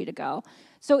energy to go.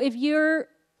 So if you're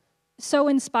so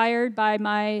inspired by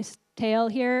my tale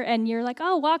here and you're like,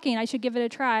 oh, walking, I should give it a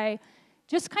try,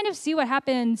 just kind of see what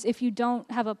happens if you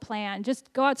don't have a plan.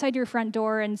 Just go outside your front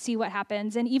door and see what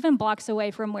happens. And even blocks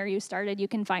away from where you started, you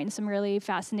can find some really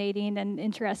fascinating and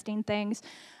interesting things.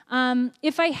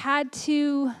 If I had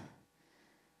to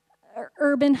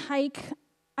urban hike,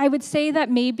 I would say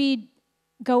that maybe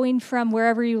going from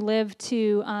wherever you live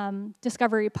to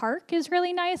Discovery Park is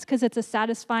really nice because it's a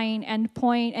satisfying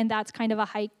endpoint, and that's kind of a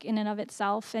hike in and of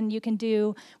itself. And you can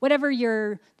do whatever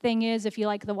your thing is, if you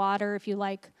like the water, if you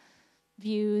like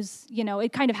views,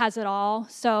 it kind of has it all.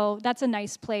 So that's a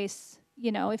nice place,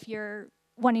 if you're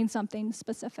wanting something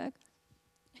specific.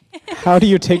 How do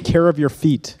you take care of your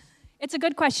feet? It's a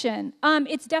good question.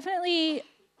 It's definitely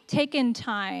taken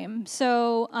time.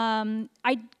 So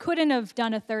I couldn't have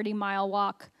done a 30-mile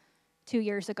walk 2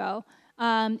 years ago.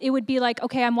 It would be like,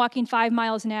 okay, I'm walking 5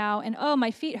 miles now, and oh, my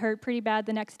feet hurt pretty bad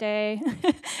the next day.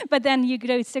 But then you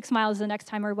go 6 miles the next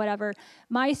time or whatever.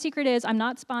 My secret is, I'm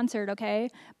not sponsored,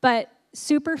 okay? But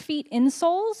Superfeet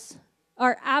insoles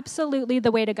are absolutely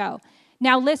the way to go.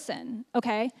 Now listen,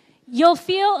 okay? You'll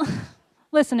feel,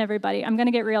 listen everybody, I'm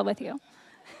gonna get real with you.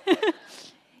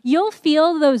 You'll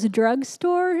feel those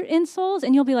drugstore insoles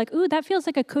and you'll be like, ooh, that feels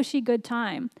like a cushy good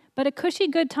time. But a cushy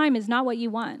good time is not what you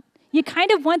want. You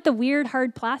kind of want the weird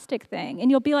hard plastic thing. And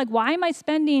you'll be like, why am I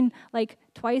spending like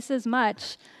twice as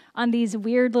much on these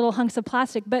weird little hunks of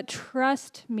plastic? But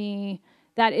trust me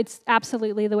that it's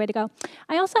absolutely the way to go.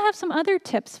 I also have some other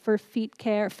tips for foot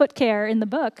care in the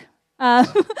book.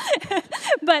 But,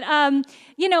 a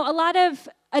lot of,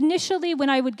 initially when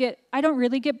I don't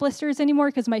really get blisters anymore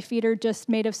because my feet are just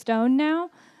made of stone now.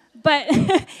 But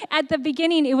at the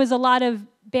beginning, it was a lot of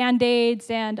Band-Aids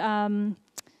and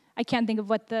I can't think of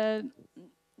what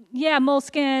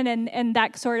moleskin and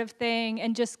that sort of thing,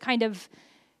 and just kind of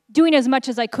doing as much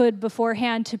as I could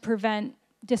beforehand to prevent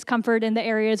discomfort in the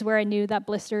areas where I knew that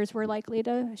blisters were likely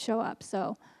to show up.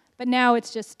 So, but now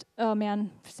it's just, oh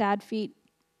man, sad feet.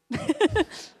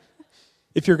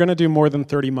 If you're going to do more than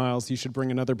 30 miles, you should bring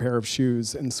another pair of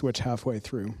shoes and switch halfway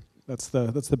through. That's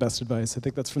the best advice. I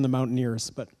think that's from the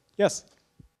mountaineers. But yes,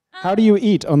 how do you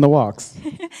eat on the walks?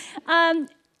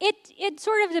 It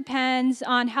sort of depends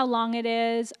on how long it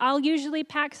is. I'll usually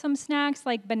pack some snacks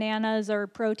like bananas or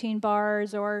protein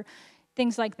bars or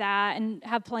things like that, and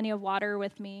have plenty of water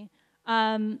with me.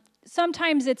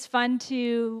 Sometimes it's fun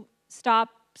to stop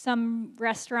some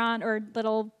restaurant or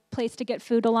little place to get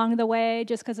food along the way,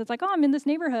 just because it's like, oh, I'm in this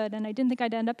neighborhood and I didn't think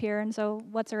I'd end up here, and so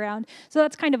what's around? So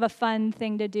that's kind of a fun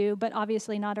thing to do, but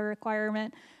obviously not a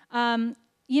requirement.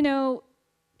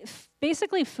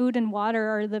 Basically food and water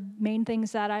are the main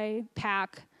things that I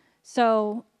pack.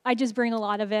 So I just bring a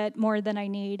lot of it, more than I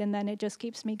need, and then it just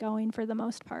keeps me going for the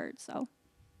most part, so.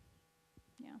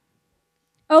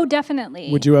 Oh,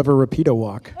 definitely. Would you ever repeat a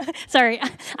walk? Sorry,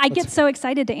 I get so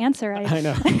excited to answer. I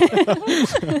know.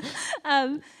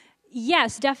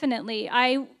 Yes, definitely.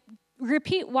 I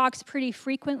repeat walks pretty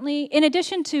frequently. In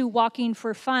addition to walking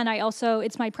for fun,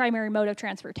 it's my primary mode of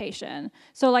transportation.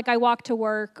 So like I walk to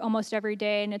work almost every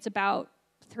day, and it's about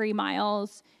 3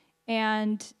 miles.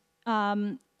 And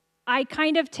I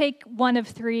kind of take one of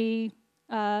 3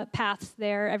 paths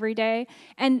there every day.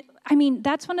 And I mean,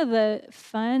 that's one of the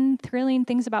fun, thrilling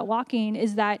things about walking,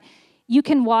 is that you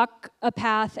can walk a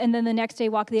path and then the next day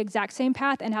walk the exact same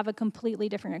path and have a completely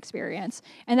different experience.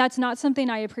 And that's not something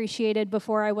I appreciated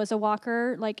before I was a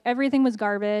walker. Like, everything was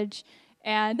garbage,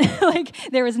 and like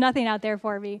there was nothing out there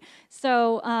for me.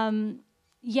 So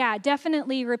yeah,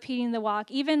 definitely repeating the walk.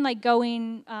 Even like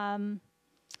going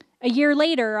a year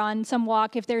later on some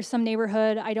walk, if there's some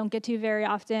neighborhood I don't get to very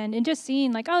often, and just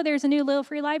seeing like, oh, there's a new little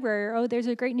free library, or oh, there's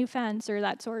a great new fence, or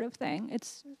that sort of thing.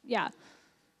 It's, yeah.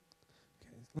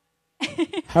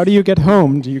 How do you get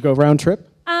home? Do you go round trip?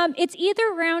 It's either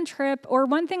round trip, or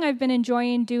one thing I've been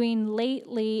enjoying doing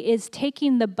lately is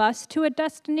taking the bus to a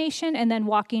destination and then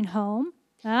walking home.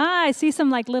 I see some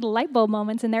like little light bulb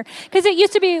moments in there. Because it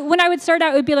used to be, when I would start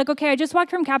out, it would be like, okay, I just walked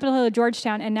from Capitol Hill to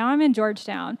Georgetown, and now I'm in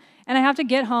Georgetown, and I have to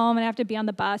get home, and I have to be on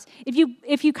the bus. If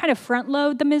you kind of front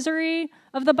load the misery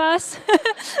of the bus,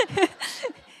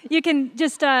 you can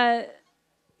just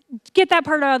get that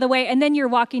part out of the way, and then you're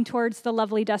walking towards the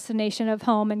lovely destination of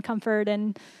home and comfort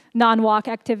and non-walk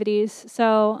activities.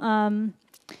 So,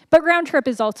 but round trip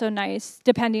is also nice,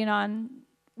 depending on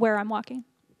where I'm walking.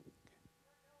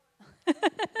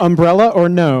 Umbrella or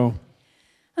no?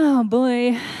 Oh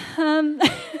boy.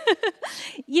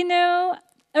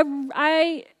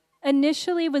 I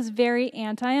initially was very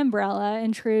anti-umbrella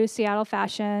in true Seattle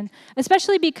fashion,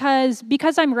 especially because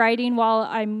I'm riding while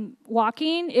I'm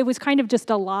walking. It was kind of just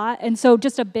a lot, and so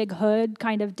just a big hood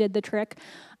kind of did the trick.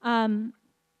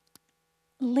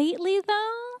 Lately,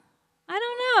 though, I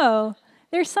don't know.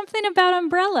 there's something about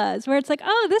umbrellas where it's like,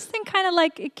 oh, this thing kind of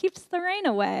like, it keeps the rain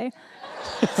away.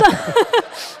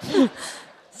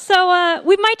 So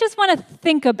we might just want to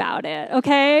think about it,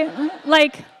 okay?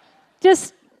 Like,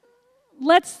 just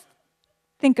let's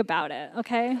think about it,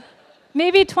 okay?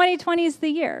 Maybe 2020 is the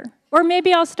year. Or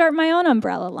maybe I'll start my own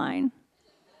umbrella line.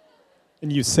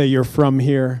 And you say you're from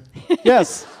here.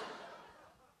 Yes.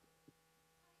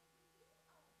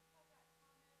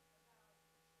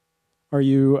 Are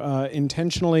you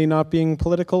intentionally not being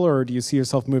political, or do you see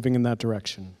yourself moving in that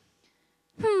direction?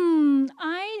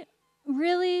 I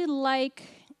really like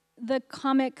the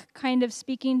comic kind of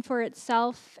speaking for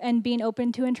itself and being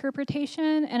open to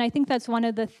interpretation. And I think that's one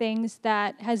of the things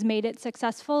that has made it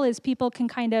successful is people can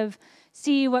kind of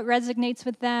see what resonates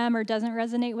with them or doesn't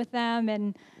resonate with them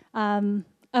and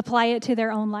apply it to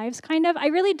their own lives, kind of. I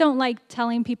really don't like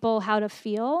telling people how to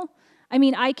feel. I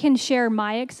mean, I can share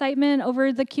my excitement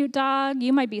over the cute dog.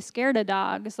 You might be scared of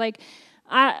dogs. Like,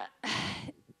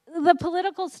 the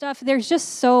political stuff, there's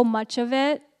just so much of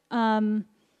it.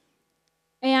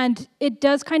 And it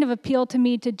does kind of appeal to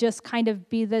me to just kind of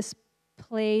be this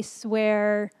place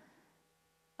where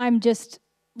I'm just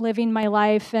living my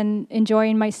life and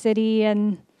enjoying my city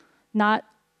and not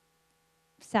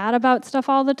sad about stuff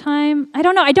all the time. I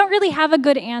don't know. I don't really have a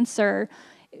good answer.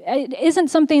 It isn't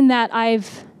something that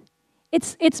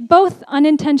it's both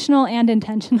unintentional and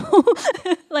intentional.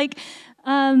 Like,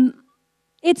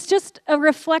 it's just a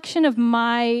reflection of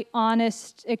my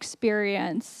honest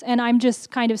experience, and I'm just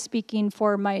kind of speaking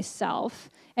for myself.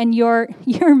 And your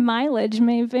mileage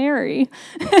may vary.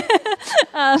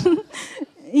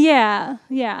 Yeah.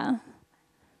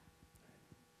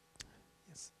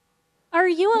 Are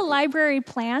you a library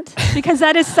plant? Because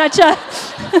that is such a...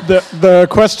 The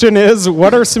question is,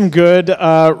 what are some good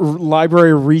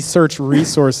library research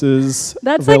resources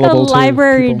That's like a available to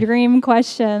library people? dream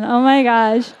question. Oh my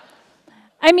gosh.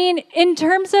 I mean, in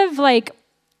terms of like,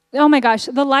 oh my gosh,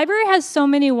 the library has so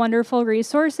many wonderful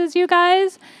resources, you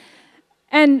guys.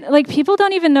 And like, people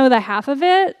don't even know the half of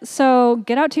it, so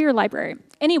get out to your library.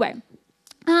 Anyway,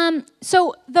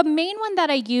 so the main one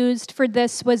that I used for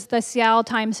this was the Seattle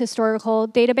Times Historical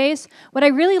Database. What I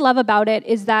really love about it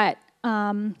is that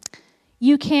I'll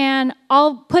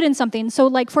put in something. So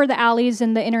like for the alleys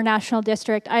in the International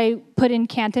District, I put in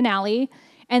Canton Alley.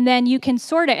 And then you can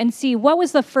sort it and see what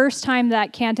was the first time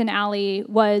that Canton Alley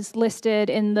was listed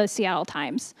in the Seattle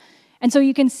Times. And so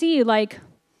you can see, like,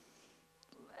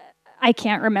 I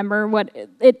can't remember what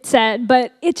it said,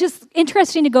 but it's just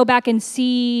interesting to go back and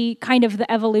see kind of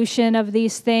the evolution of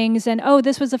these things. And, oh,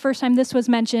 this was the first time this was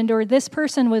mentioned, or this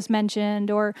person was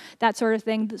mentioned, or that sort of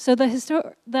thing. So the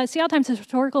Seattle Times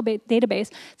Historical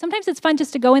Database, sometimes it's fun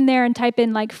just to go in there and type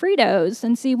in, like, Fritos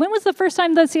and see when was the first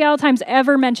time the Seattle Times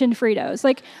ever mentioned Fritos.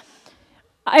 Like,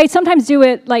 I sometimes do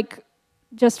it, like,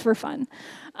 just for fun.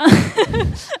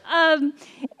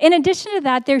 In addition to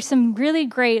that, there's some really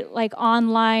great like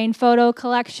online photo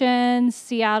collections.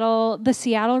 The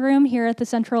Seattle Room here at the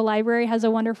Central Library has a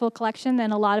wonderful collection,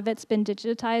 and a lot of it's been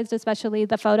digitized, especially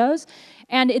the photos.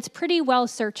 And it's pretty well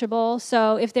searchable,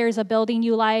 so if there's a building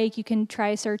you like, you can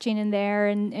try searching in there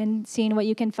and seeing what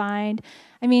you can find.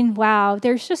 I mean, wow,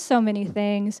 there's just so many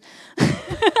things.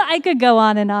 I could go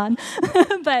on and on.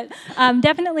 But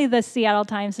definitely the Seattle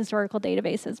Times Historical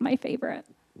Database is my favorite.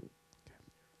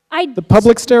 The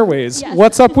public stairways. Yes.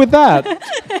 What's up with that?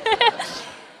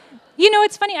 You know,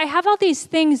 it's funny. I have all these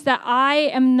things that I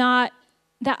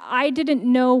didn't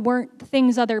know weren't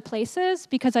things other places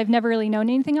because I've never really known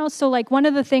anything else. So, like, one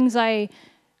of the things I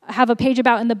have a page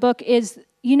about in the book is,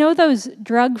 you know, those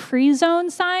drug-free zone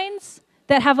signs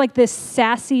that have like this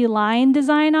sassy line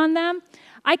design on them?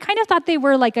 I kind of thought they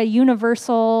were like a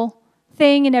universal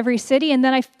thing in every city, and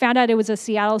then I found out it was a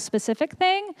Seattle-specific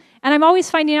thing. And I'm always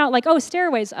finding out, like, oh,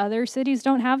 stairways, other cities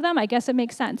don't have them? I guess it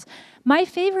makes sense. My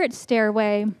favorite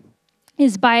stairway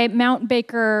is by Mount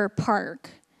Baker Park,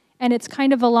 and it's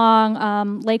kind of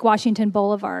along Lake Washington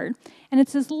Boulevard. And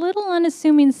it's this little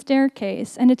unassuming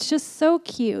staircase, and it's just so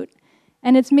cute.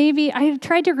 And it's I've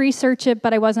tried to research it,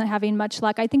 but I wasn't having much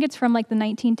luck. I think it's from like the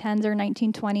 1910s or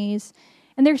 1920s.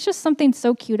 And there's just something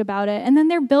so cute about it. And then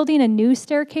they're building a new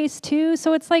staircase too.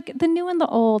 So it's like the new and the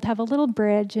old have a little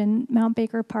bridge in Mount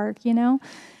Baker Park, you know?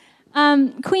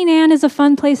 Queen Anne is a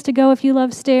fun place to go if you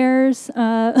love stairs.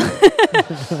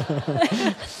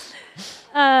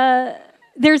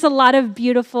 There's a lot of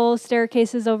beautiful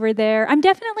staircases over there. I'm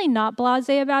definitely not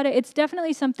blasé about it. It's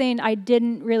definitely something I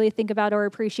didn't really think about or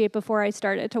appreciate before I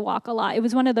started to walk a lot. It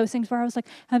was one of those things where I was like,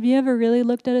 have you ever really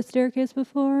looked at a staircase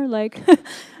before? Like,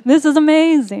 this is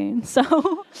amazing.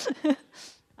 So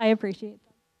I appreciate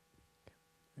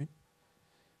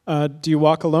Do you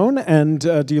walk alone, and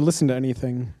do you listen to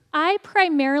anything? I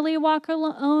primarily walk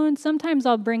alone. Sometimes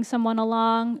I'll bring someone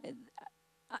along,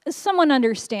 someone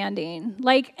understanding.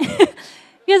 Like,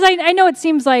 because I know it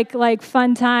seems like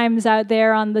fun times out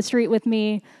there on the street with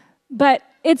me, but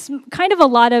it's kind of a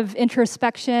lot of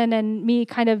introspection and me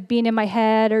kind of being in my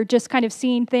head or just kind of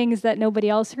seeing things that nobody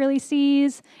else really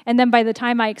sees. And then by the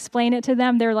time I explain it to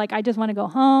them, they're like, I just want to go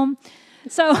home.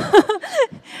 So,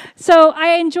 so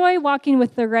I enjoy walking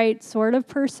with the right sort of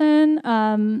person,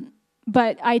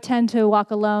 but I tend to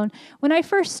walk alone. When I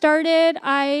first started,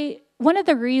 one of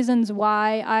the reasons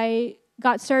why I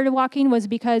got started walking was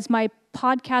because my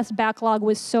podcast backlog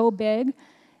was so big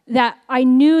that I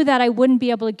knew that I wouldn't be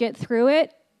able to get through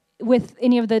it with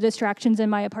any of the distractions in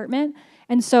my apartment.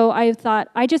 And so I thought,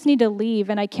 I just need to leave,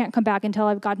 and I can't come back until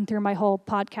I've gotten through my whole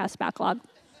podcast backlog.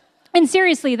 And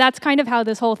seriously, that's kind of how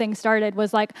this whole thing started,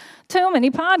 was like, too many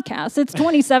podcasts, it's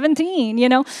 2017, you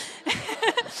know?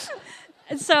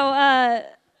 So,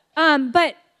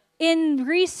 but in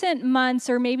recent months,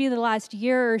 or maybe the last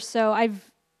year or so,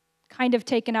 I've kind of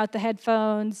taken out the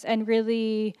headphones and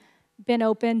really been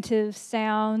open to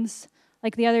sounds.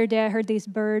 Like the other day I heard these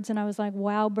birds and I was like,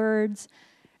 wow, birds.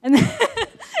 And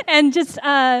and just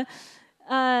that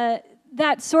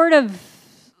sort of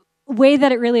way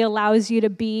that it really allows you to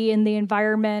be in the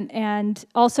environment, and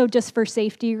also just for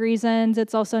safety reasons,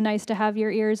 it's also nice to have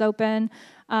your ears open.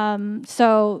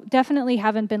 So definitely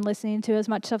haven't been listening to as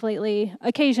much stuff lately.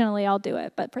 Occasionally I'll do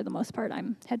it, but for the most part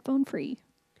I'm headphone free.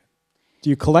 Do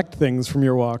you collect things from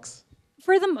your walks?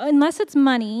 Unless it's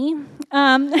money,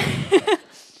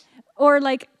 or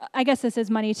like, I guess this is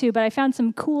money too, but I found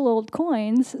some cool old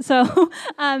coins. So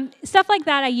stuff like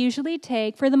that I usually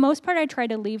take. For the most part, I try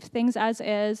to leave things as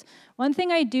is. One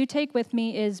thing I do take with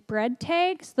me is bread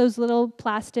tags, those little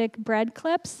plastic bread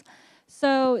clips.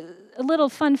 So a little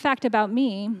fun fact about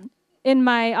me, in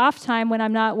my off time when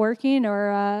I'm not working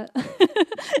or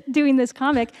doing this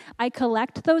comic, I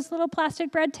collect those little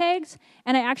plastic bread tags,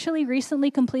 and I actually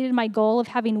recently completed my goal of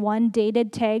having one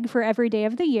dated tag for every day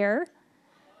of the year.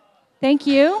 Thank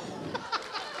you.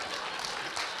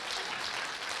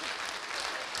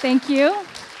 Thank you.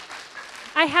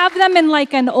 I have them in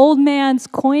like an old man's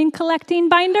coin collecting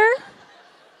binder.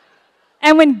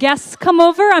 And when guests come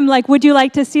over, I'm like, would you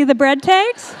like to see the bread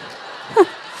tags?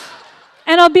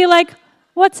 And I'll be like,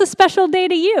 what's a special day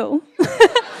to you?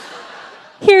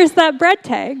 Here's that bread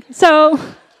tag. So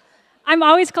I'm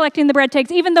always collecting the bread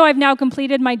tags. Even though I've now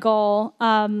completed my goal,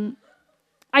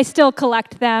 I still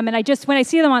collect them. And when I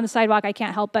see them on the sidewalk, I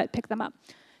can't help but pick them up.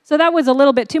 So that was a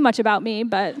little bit too much about me,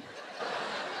 but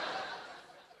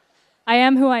I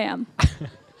am who I am.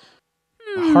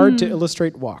 Hard to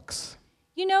illustrate walks.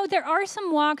 You know, there are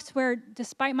some walks where,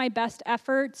 despite my best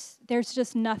efforts, there's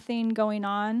just nothing going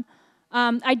on.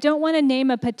 I don't want to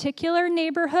name a particular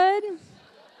neighborhood.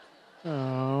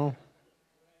 Oh.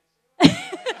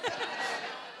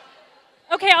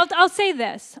 Okay, I'll say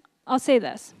this.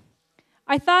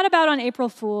 I thought about on April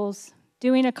Fool's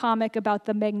doing a comic about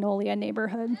the Magnolia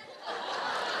neighborhood,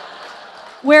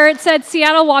 where it said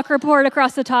Seattle Walk Report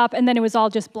across the top, and then it was all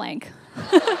just blank.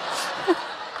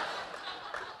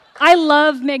 I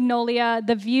love Magnolia.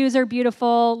 The views are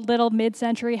beautiful, little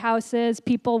mid-century houses,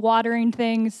 people watering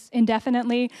things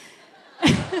indefinitely.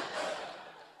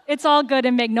 It's all good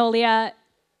in Magnolia.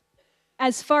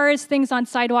 As far as things on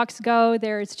sidewalks go,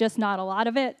 there's just not a lot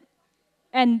of it.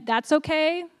 And that's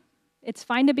okay. It's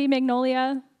fine to be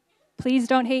Magnolia. Please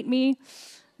don't hate me.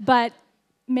 But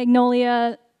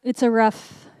Magnolia, it's a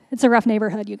rough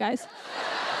neighborhood, you guys.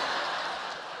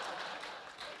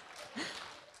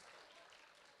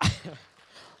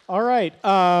 All right.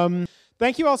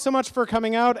 Thank you all so much for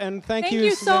coming out, and thank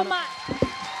you so much.